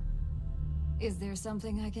 Is there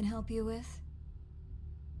something I can help you with?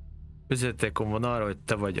 Üzenetékom van arra, hogy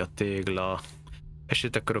te vagy a tégla.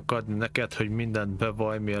 Esélyt akarok adni neked, hogy mindent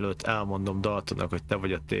bevaj, mielőtt elmondom Daltonnak, hogy te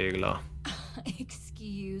vagy a tégla.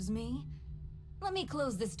 Excuse me? Let me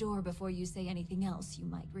close this door before you say anything else you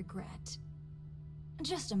might regret.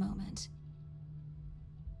 Just a moment.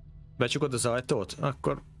 Becsukod az ajtót?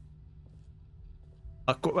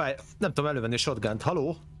 Akkor várj, nem tudom elővenni a shotgunt.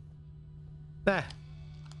 Haló? Ne!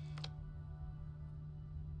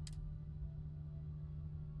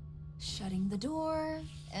 Shutting the door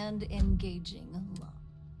and engaging a lock.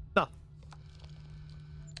 Na!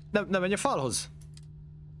 Nem menj a falhoz!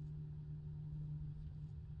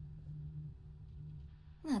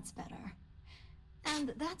 That's better.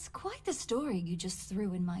 And that's quite the story you just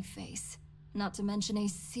threw in my face. Not to mention a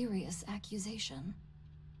serious accusation.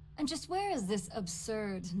 And just where is this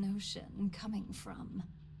absurd notion coming from?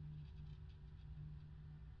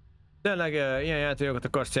 Tényleg ilyen játékokat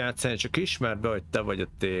akarsz játszani, csak ismerd be, hogy te vagy a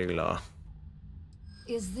tégla.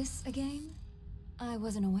 Is this a game? I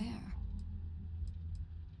wasn't aware.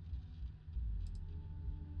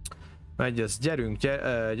 Megy ez,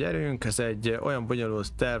 gyerünk, ez egy olyan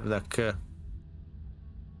bonyolult tervnek.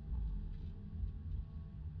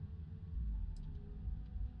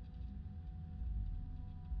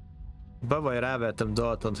 Bevaj rávettem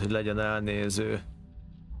Daltont, hogy legyen elnéző.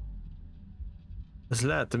 Ez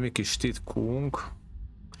lehet a mi kis titkunk.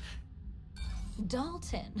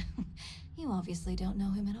 Dalton? You obviously don't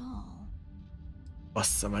know him at all.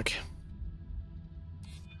 Bassza meg.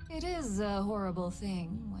 It is a horrible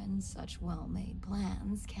thing when such well-made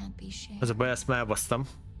plans can't be shared. Ez a baj, ezt már elbasztam.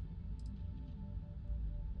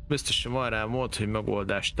 Biztosan van rá mód, hogy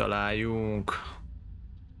megoldást találjunk.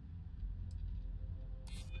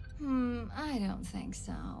 I don't think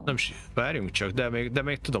so. Nem, várjunk csak, de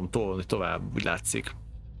még tudom tolni tovább, úgy látszik.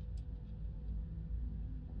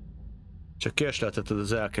 Csak késlelteted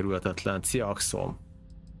az elkerülhetetlen. Szia, Axom.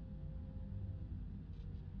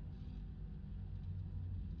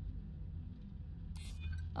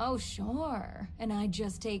 Oh, sure. And I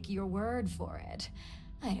just take your word for it.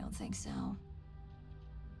 I don't think so.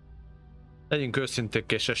 Legyünk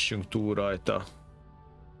őszinték és essünk túl rajta.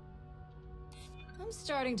 I'm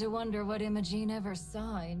starting to wonder what Imogene ever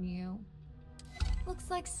saw in you. Looks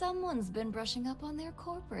like someone's been brushing up on their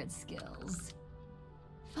corporate skills.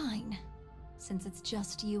 Fine. Since it's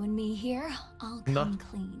just you and me here, I'll come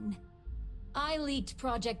clean. I leaked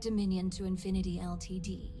Project Dominion to Infinity Ltd.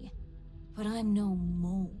 But I'm no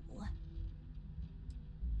mole.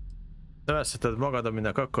 Nevezheted magad,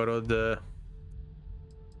 aminek akarod.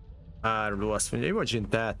 Áruló, azt mondja, Imogene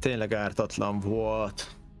tehát tényleg ártatlan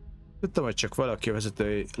volt. Tudtam, hogy csak valaki a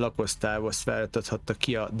vezetői lakosztályhoz feljutathatta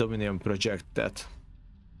ki a Dominion projektet.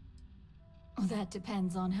 That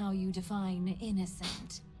depends on how you define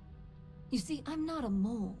innocent. You see, I'm not a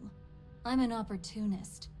mole. I'm an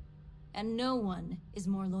opportunist. And no one is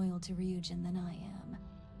more loyal to Ryujin than I am.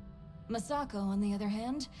 Masako, on the other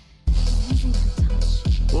hand, is using her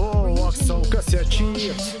touch. Oh, Axel, köszi a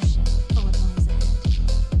cheers!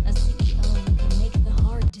 A CEO can make the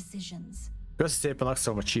hard decisions. Köszi szépen,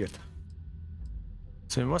 Axel, a cheert.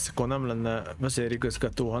 Szóval Masako nem lenne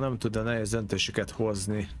vezérigazgató, ha nem tudna nehéz döntéseket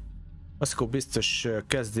hozni. Masako biztos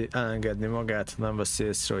kezdi elengedni magát, nem vesz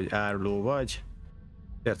észre, hogy áruló vagy.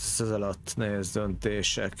 Értesz ez alatt nehéz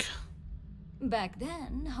döntések. Back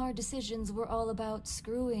then, hard decisions were all about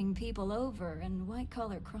screwing people over and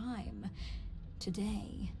white-collar crime.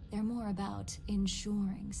 Today, they're more about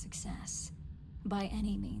ensuring success, by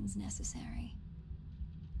any means necessary.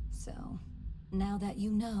 So, now that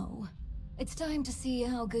you know, it's time to see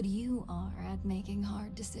how good you are at making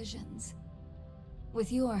hard decisions.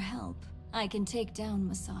 With your help, I can take down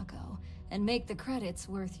Masako and make the credits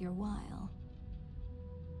worth your while.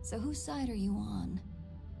 So whose side are you on?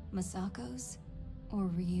 Masako's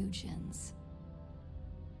or Ryujin's?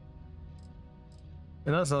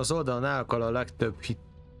 Én azon az oldalon állok, a legtöbb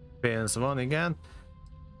pénz van, igen.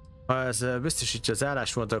 Ha ez biztosítja az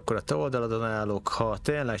álláspontot, akkor a te oldaladon állok. Ha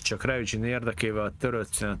tényleg csak Ryujin érdekével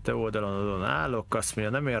törődsz, a te oldalon állok, azt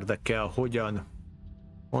mondja, nem érdekel, hogyan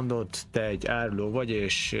mondod, te egy áruló vagy,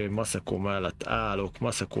 és Masako mellett állok.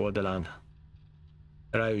 Masako oldalán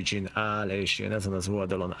Ryujin áll, és én ezen az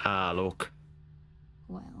oldalon állok.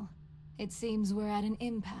 Well, it seems we're at an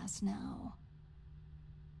impasse now.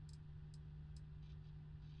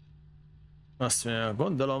 Azt mondja,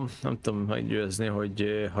 gondolom, nem tudom meggyőzni,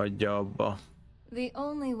 hogy hagyja abba. The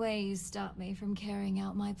only way you stop me from carrying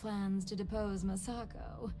out my plans to depose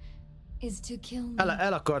Masako is to kill me.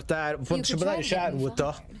 El akart pontosabban el is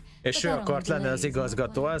árulta, és ő akart lenni az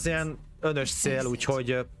igazgató. Ez ilyen önös cél,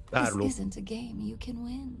 úgyhogy áruló.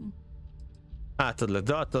 Átadlak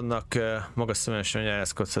Daltonnak, maga személyesen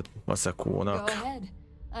nyerezkodhat Masakónak. Go ahead.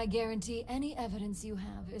 I guarantee any evidence you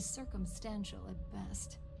have is circumstantial at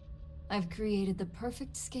best. I've created the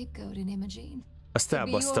perfect scapegoat in Imogene. Azt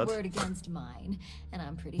elbasztad.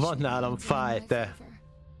 Van nálam fáj, te.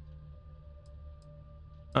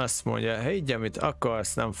 Azt mondja, higgy, amit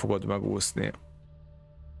akarsz, nem fogod megúszni.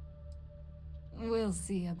 We'll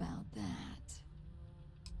see about that.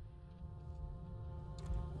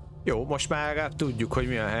 Jó, most már legalább tudjuk, hogy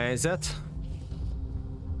mi a helyzet.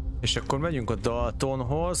 És akkor megyünk a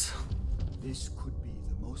Daltonhoz.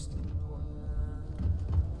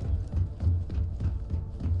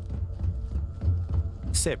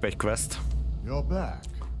 Szép egy quest. You're back.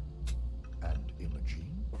 And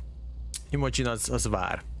Imogene? Imogene az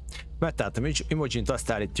vár. Mert tehát Imogene-t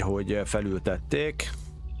azt állítja, hogy felültették.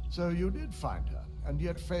 So you did find her, and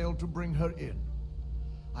yet failed to bring her in.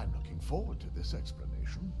 I'm looking forward to this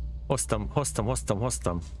explanation.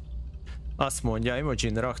 Hoztam. Azt mondja,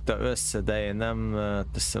 Imogene rakta össze, de én nem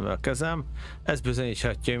teszem el a kezem. Ez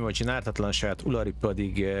bizonyíthatja Imogene ártatlanságát, Ulari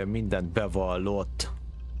pedig mindent bevallott.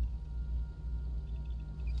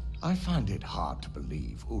 I find it hard to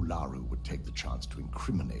believe Ularu would take the chance to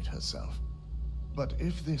incriminate herself. But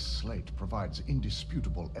if this slate provides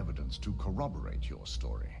indisputable evidence to corroborate your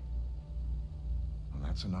story, well,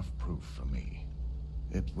 that's enough proof for me.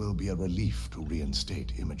 It will be a relief to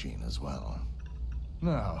reinstate Imogene as well.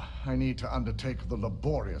 Now, I need to undertake the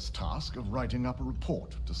laborious task of writing up a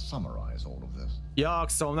report to summarize all of this. Ja,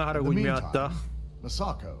 szóval ne haragudj miatta.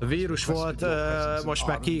 A vírus volt, most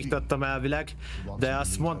már kiiktattam elvileg, de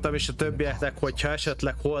azt mondtam is a többieknek, hogy ha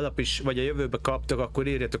esetleg holnap is, vagy a jövőbe kaptok, akkor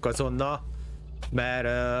írjatok azonnal,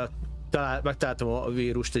 mert megtaláltam a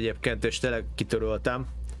vírust egyébként, és tényleg kitöröltem.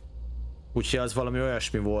 Úgyhogy az valami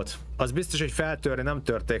olyasmi volt. Az biztos, hogy feltörni nem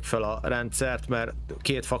törték fel a rendszert, mert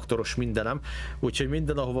kétfaktoros mindenem. Úgyhogy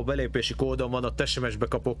minden, ahova belépési kódom van, ott SMS-be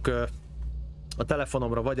kapok a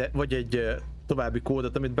telefonomra vagy egy további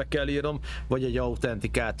kódot, amit be kell írnom, vagy egy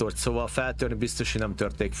autentikátort, szóval feltörni biztos, hogy nem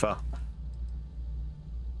törték fel.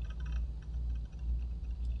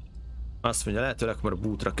 Azt mondja, lehetőleg már a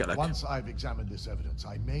bútra kelek. Once I've examined this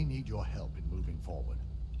evidence, I may need your help in moving forward.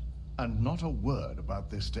 And not a word about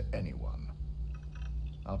this to anyone.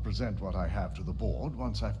 I'll present what I have to the board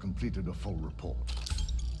once I've completed a full report.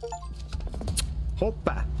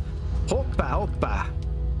 Hoppá!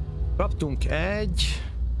 Kaptunk egy...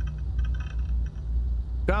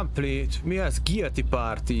 Complete... Mi ez? Guilty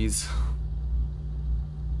Parties.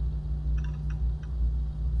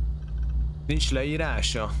 Nincs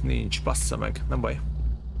leírása? Nincs. Passza meg. Nem baj.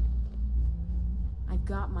 I've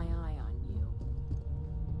got my eye on you.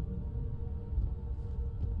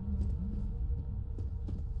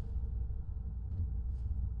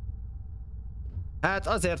 Hát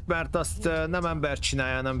azért, mert azt nem ember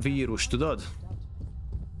csinálja, hanem vírus, tudod?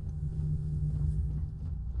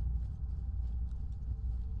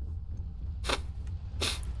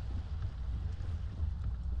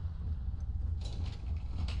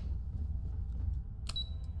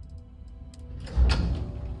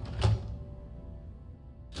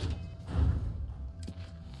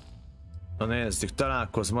 Na nézzük,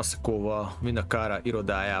 találkozz Masakóval Minakára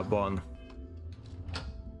irodájában.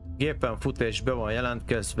 Gépen fut és be van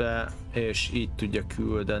jelentkezve, és így tudja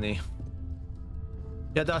küldeni.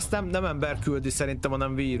 Ja, de azt nem ember küldi szerintem,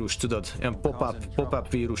 hanem vírus, tudod? Ilyen pop-up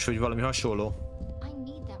vírus, vagy valami hasonló.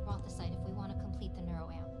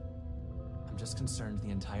 I'm just concerned the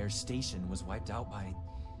entire station was wiped out by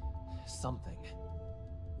something.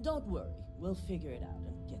 Don't worry, we'll figure it out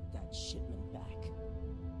and get that shipment back.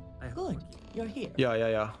 Good, you're here.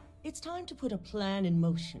 Ja. It's time to put a plan in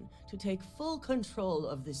motion to take full control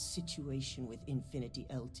of this situation with Infinity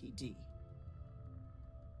Ltd.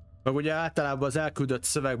 Meg ugye általában az elküldött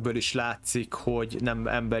szövegből is látszik, hogy nem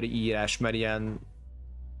emberi írás, mert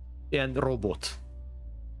ilyen robot.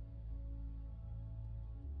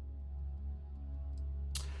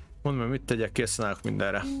 Mondd meg, mit tegyek, készen állok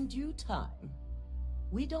mindenre. In due time.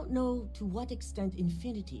 We don't know to what extent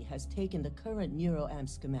Infinity has taken the current neuroamp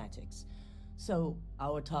schematics, so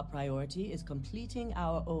our top priority is completing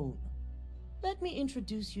our own. Let me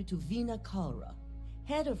introduce you to Veena Kalra,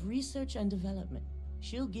 Head of Research and Development.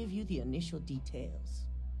 She'll give you the initial details.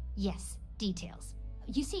 Yes, details.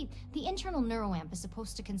 You see, the internal neuroamp is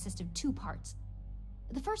supposed to consist of two parts.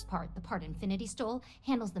 The first part, the part Infinity stole,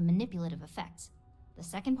 handles the manipulative effects. The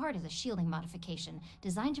second part is a shielding modification,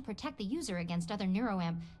 designed to protect the user against other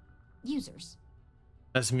NeuroAmp users.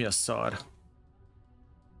 Ez mi a szar?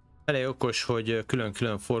 Elég okos, hogy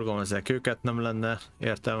külön-külön forgalmazzák őket, nem lenne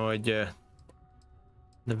értelme, hogy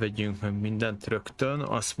ne vegyünk meg mindent rögtön.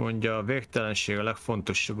 Azt mondja, a végtelenség a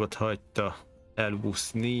legfontosabbat hagyta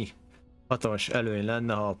elbuszni. Hatalmas előny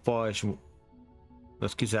lenne, ha a pajzsmot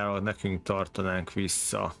kizárólag nekünk tartanánk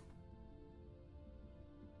vissza.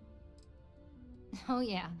 Oh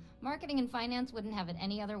yeah, marketing and finance wouldn't have it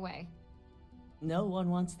any other way. No one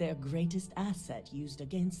wants their greatest asset used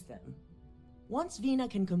against them. Once Vina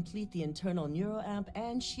can complete the internal NeuroAmp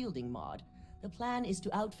and shielding mod, the plan is to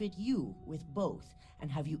outfit you with both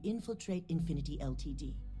and have you infiltrate Infinity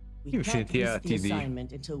Ltd. We can't risk the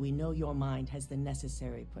assignment until we know your mind has the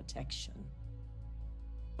necessary protection.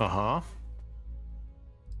 Aha.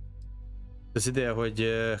 Az ideje, hogy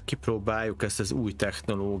kipróbáljuk ezt az új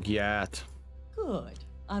technológiát. Good.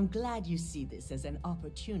 I'm glad you see this as an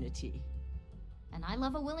opportunity. And I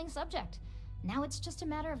love a willing subject. Now it's just a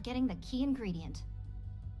matter of getting the key ingredient.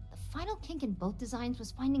 The final kink in both designs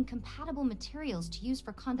was finding compatible materials to use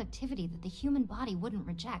for conductivity that the human body wouldn't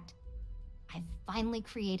reject. I've finally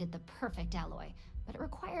created the perfect alloy, but it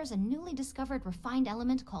requires a newly discovered refined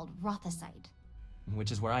element called rothosite.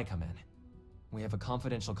 Which is where I come in. We have a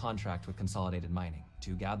confidential contract with Consolidated Mining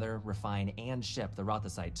to gather, refine, and ship the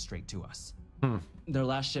rothosite straight to us. Their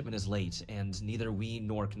last shipment is late, and neither we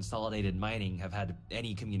nor Consolidated Mining have had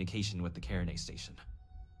any communication with the Carinae station.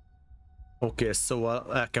 Oké,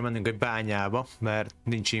 szóval el kell mennünk egy bányába, mert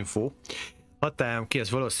nincs info. Hatályom ki, ez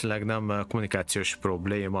valószínűleg nem kommunikációs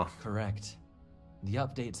probléma. Correct. The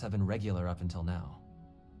updates have been regular up until now.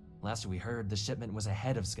 Last we heard, the shipment was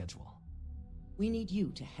ahead of schedule. We need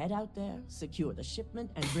you to head out there, secure the shipment,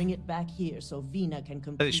 and bring it back here so Vina can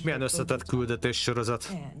complete. Ez is milyen összetett küldetés sorozat.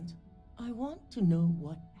 And I want to know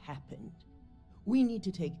what happened. We need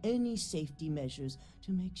to take any safety measures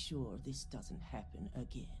to make sure this doesn't happen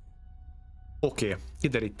again. Oké,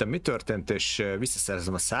 kiderítem, mi történt, és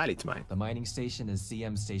visszaszerzem a szállítmányt. The mining station is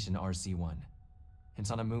CM Station RC1.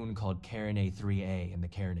 It's on a moon called Carinae 3A in the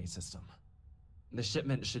Carinae system. The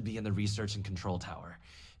shipment should be in the research and control tower,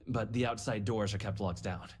 but the outside doors are kept locked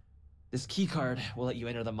down. This keycard will let you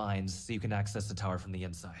enter the mines so you can access the tower from the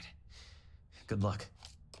inside. Good luck.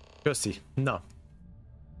 Köszi. Na.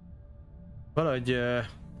 Valahogy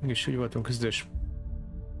mégis úgy voltunk küzdős.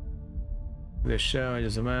 Küzdéssel, hogy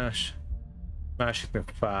ez a másik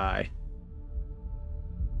meg fáj.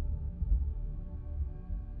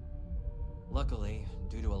 Luckily,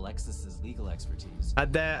 due to Alexis's legal expertise. Hát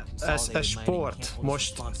de ez sport.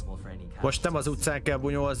 Most nem az utcán kell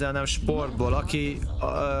bunyózni, hanem sportból. Aki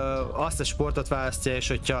azt a sportot választja, és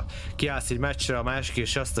hogyha kiállsz egy meccsre, a másik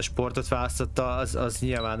és azt a sportot választotta, az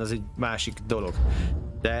nyilván az egy másik dolog.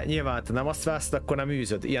 De nyilván, ha nem azt választod, akkor nem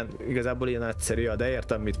űzöd. Igazából ilyen egyszerű, de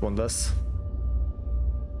értem, mit mondasz.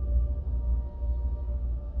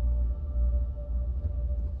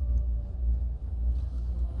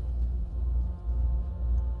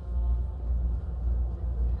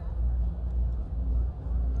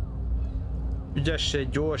 Ügyesség,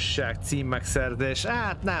 gyorsság, címmegszerzés.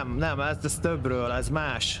 Hát nem, ez többről, ez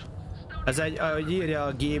más. Ez egy, ahogy írja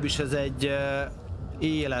a gép is, ez egy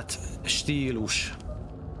életstílus.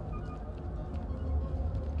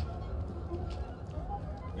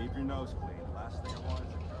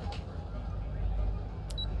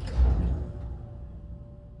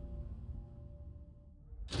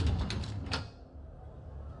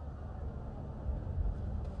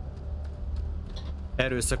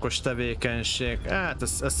 Erőszakos tevékenység. Hát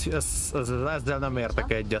ezzel nem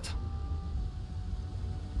értek egyet.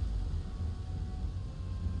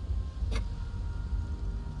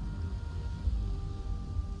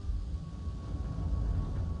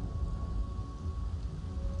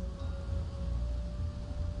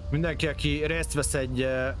 Mindenki, aki részt vesz egy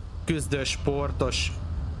küzdő sportos,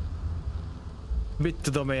 mit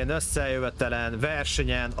tudom én, összejövetelen,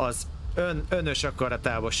 versenyen, az önös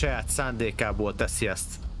akaratából, saját szándékából teszi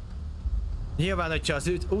ezt. Nyilván, hogyha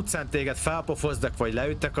az utcán téged felpofoznak vagy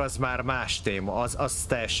leüttek, az már más téma, az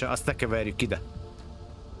teljesen, azt ne keverjük ide.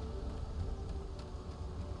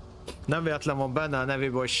 Nem véletlen van benne a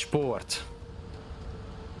nevében, hogy sport.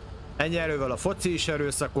 Ennyi erővel a foci is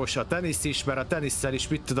erőszakos, a tenisz is, mert a tenisszel is,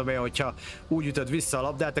 mit tudom én, hogyha úgy ütöd vissza a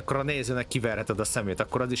labdát, akkor a nézőnek kiverheted a szemét,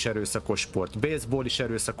 akkor az is erőszakos sport. Baseball is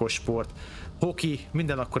erőszakos sport, hoki,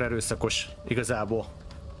 minden akkor erőszakos igazából.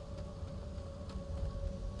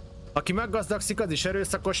 Aki meggazdagszik, az is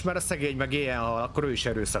erőszakos, mert a szegény meg éjjel hal, akkor ő is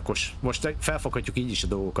erőszakos. Most felfoghatjuk így is a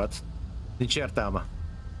dolgokat. Nincs értelme.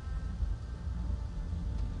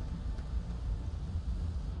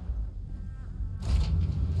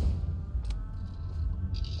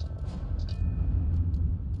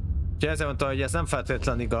 Úgyhogy ezzel mondta, hogy ez nem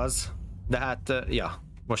feltétlenül igaz, de hát, ja,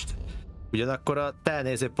 most ugyanakkor a te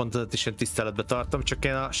nézőpontodat is én tiszteletbe tartom, csak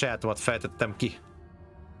én a sajátomat fejtettem ki.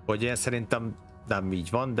 Hogy én szerintem nem így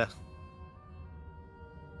van, de...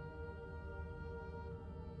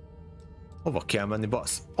 Hova kell menni,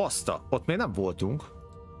 bassz? Azta, ott még nem voltunk.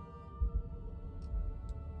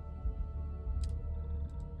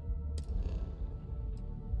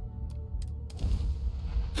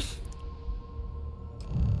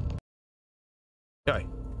 Jaj.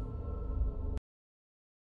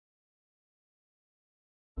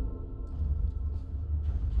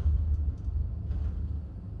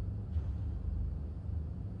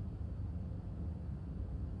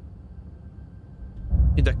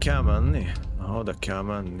 Ide kell menni? Oda kell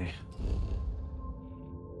menni.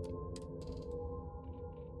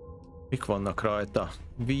 Mik vannak rajta?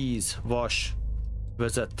 Víz, vas,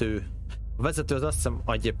 vezető. A vezető az azt hiszem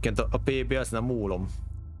egyébként a PB, az nem ólom.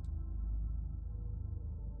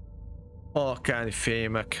 Alkáni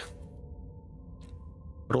fémek.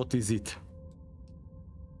 Rotizit.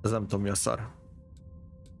 Ez nem tudom mi a szar.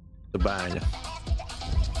 A bánya.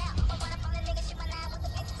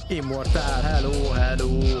 Immortál, hello,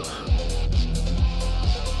 hello!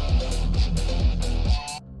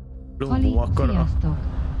 Lumbum, akkor...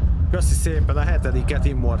 Köszi szépen a 7-et,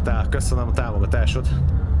 Immortál. Köszönöm a támogatásod.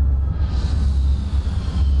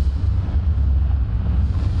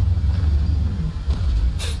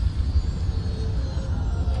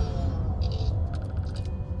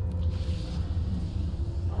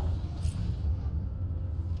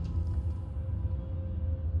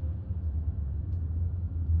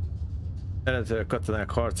 Eredetileg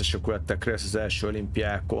katonák, harcosok vettek részt az első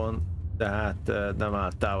olimpiákon, tehát nem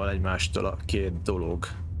állt távol egymástól a két dolog.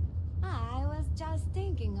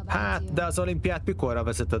 Hát, de az olimpiát mikorra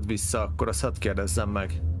vezeted vissza, akkor azt hadd kérdezzem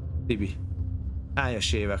meg. Tibi,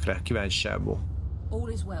 hányas évekre, kíváncsiságból?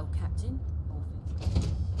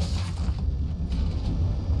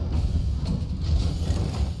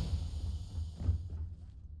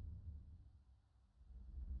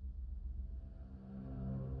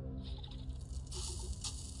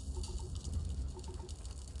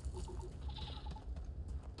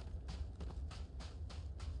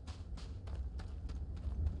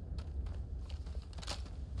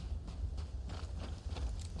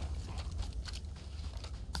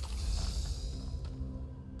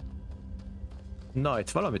 Na, itt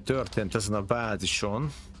valami történt ezen a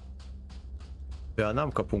bázison. Mivel nem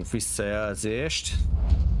kapunk visszajelzést.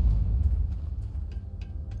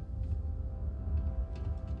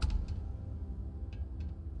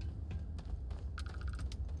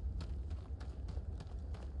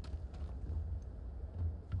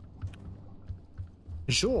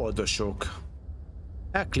 Zsoldosok.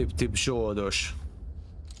 Ekliptip zsoldos.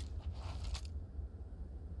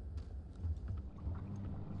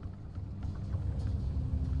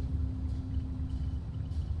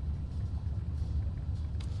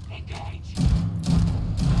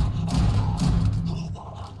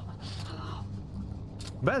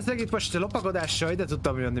 Bezzeg itt most a lopakodással ide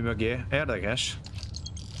tudtam jönni mögé. Érdekes.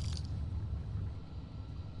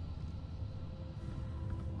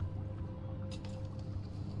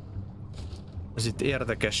 Ez itt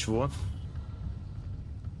érdekes volt.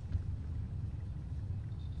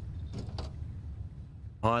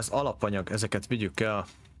 Ha ez alapanyag, ezeket vigyük el.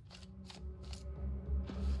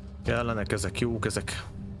 Kellenek, ezek jók, ezek.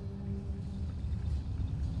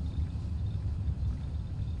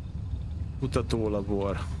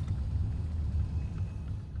 Kutatólabor.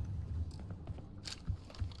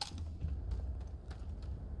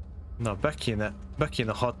 Na, be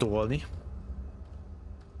kéne hatolni.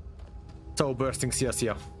 So bursting,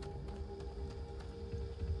 szia!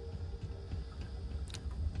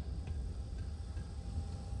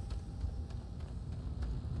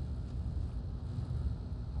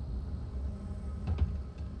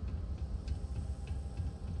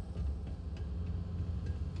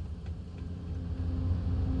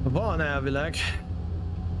 Van elvileg.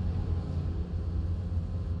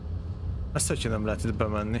 Ezt hogyha nem lehet itt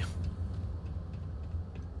bemenni.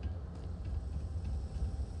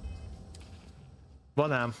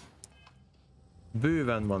 Van ám.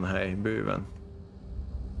 Bőven van hely, bőven.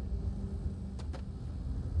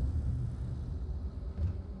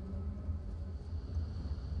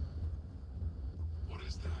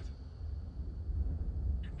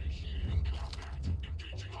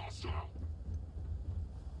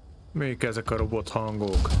 Mik ezek a robot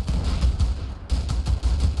hangok?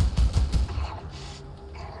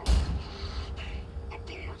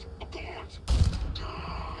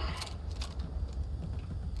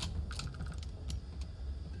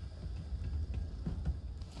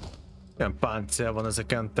 Milyen páncél van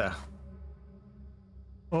ezeken, te?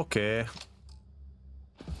 Oké.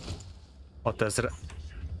 6000.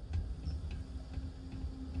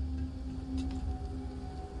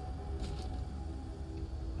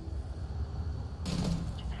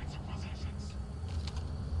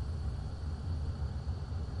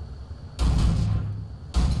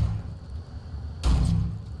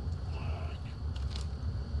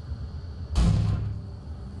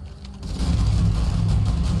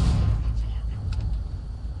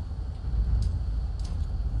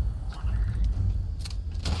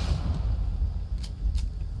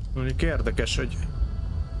 Mondjuk érdekes, hogy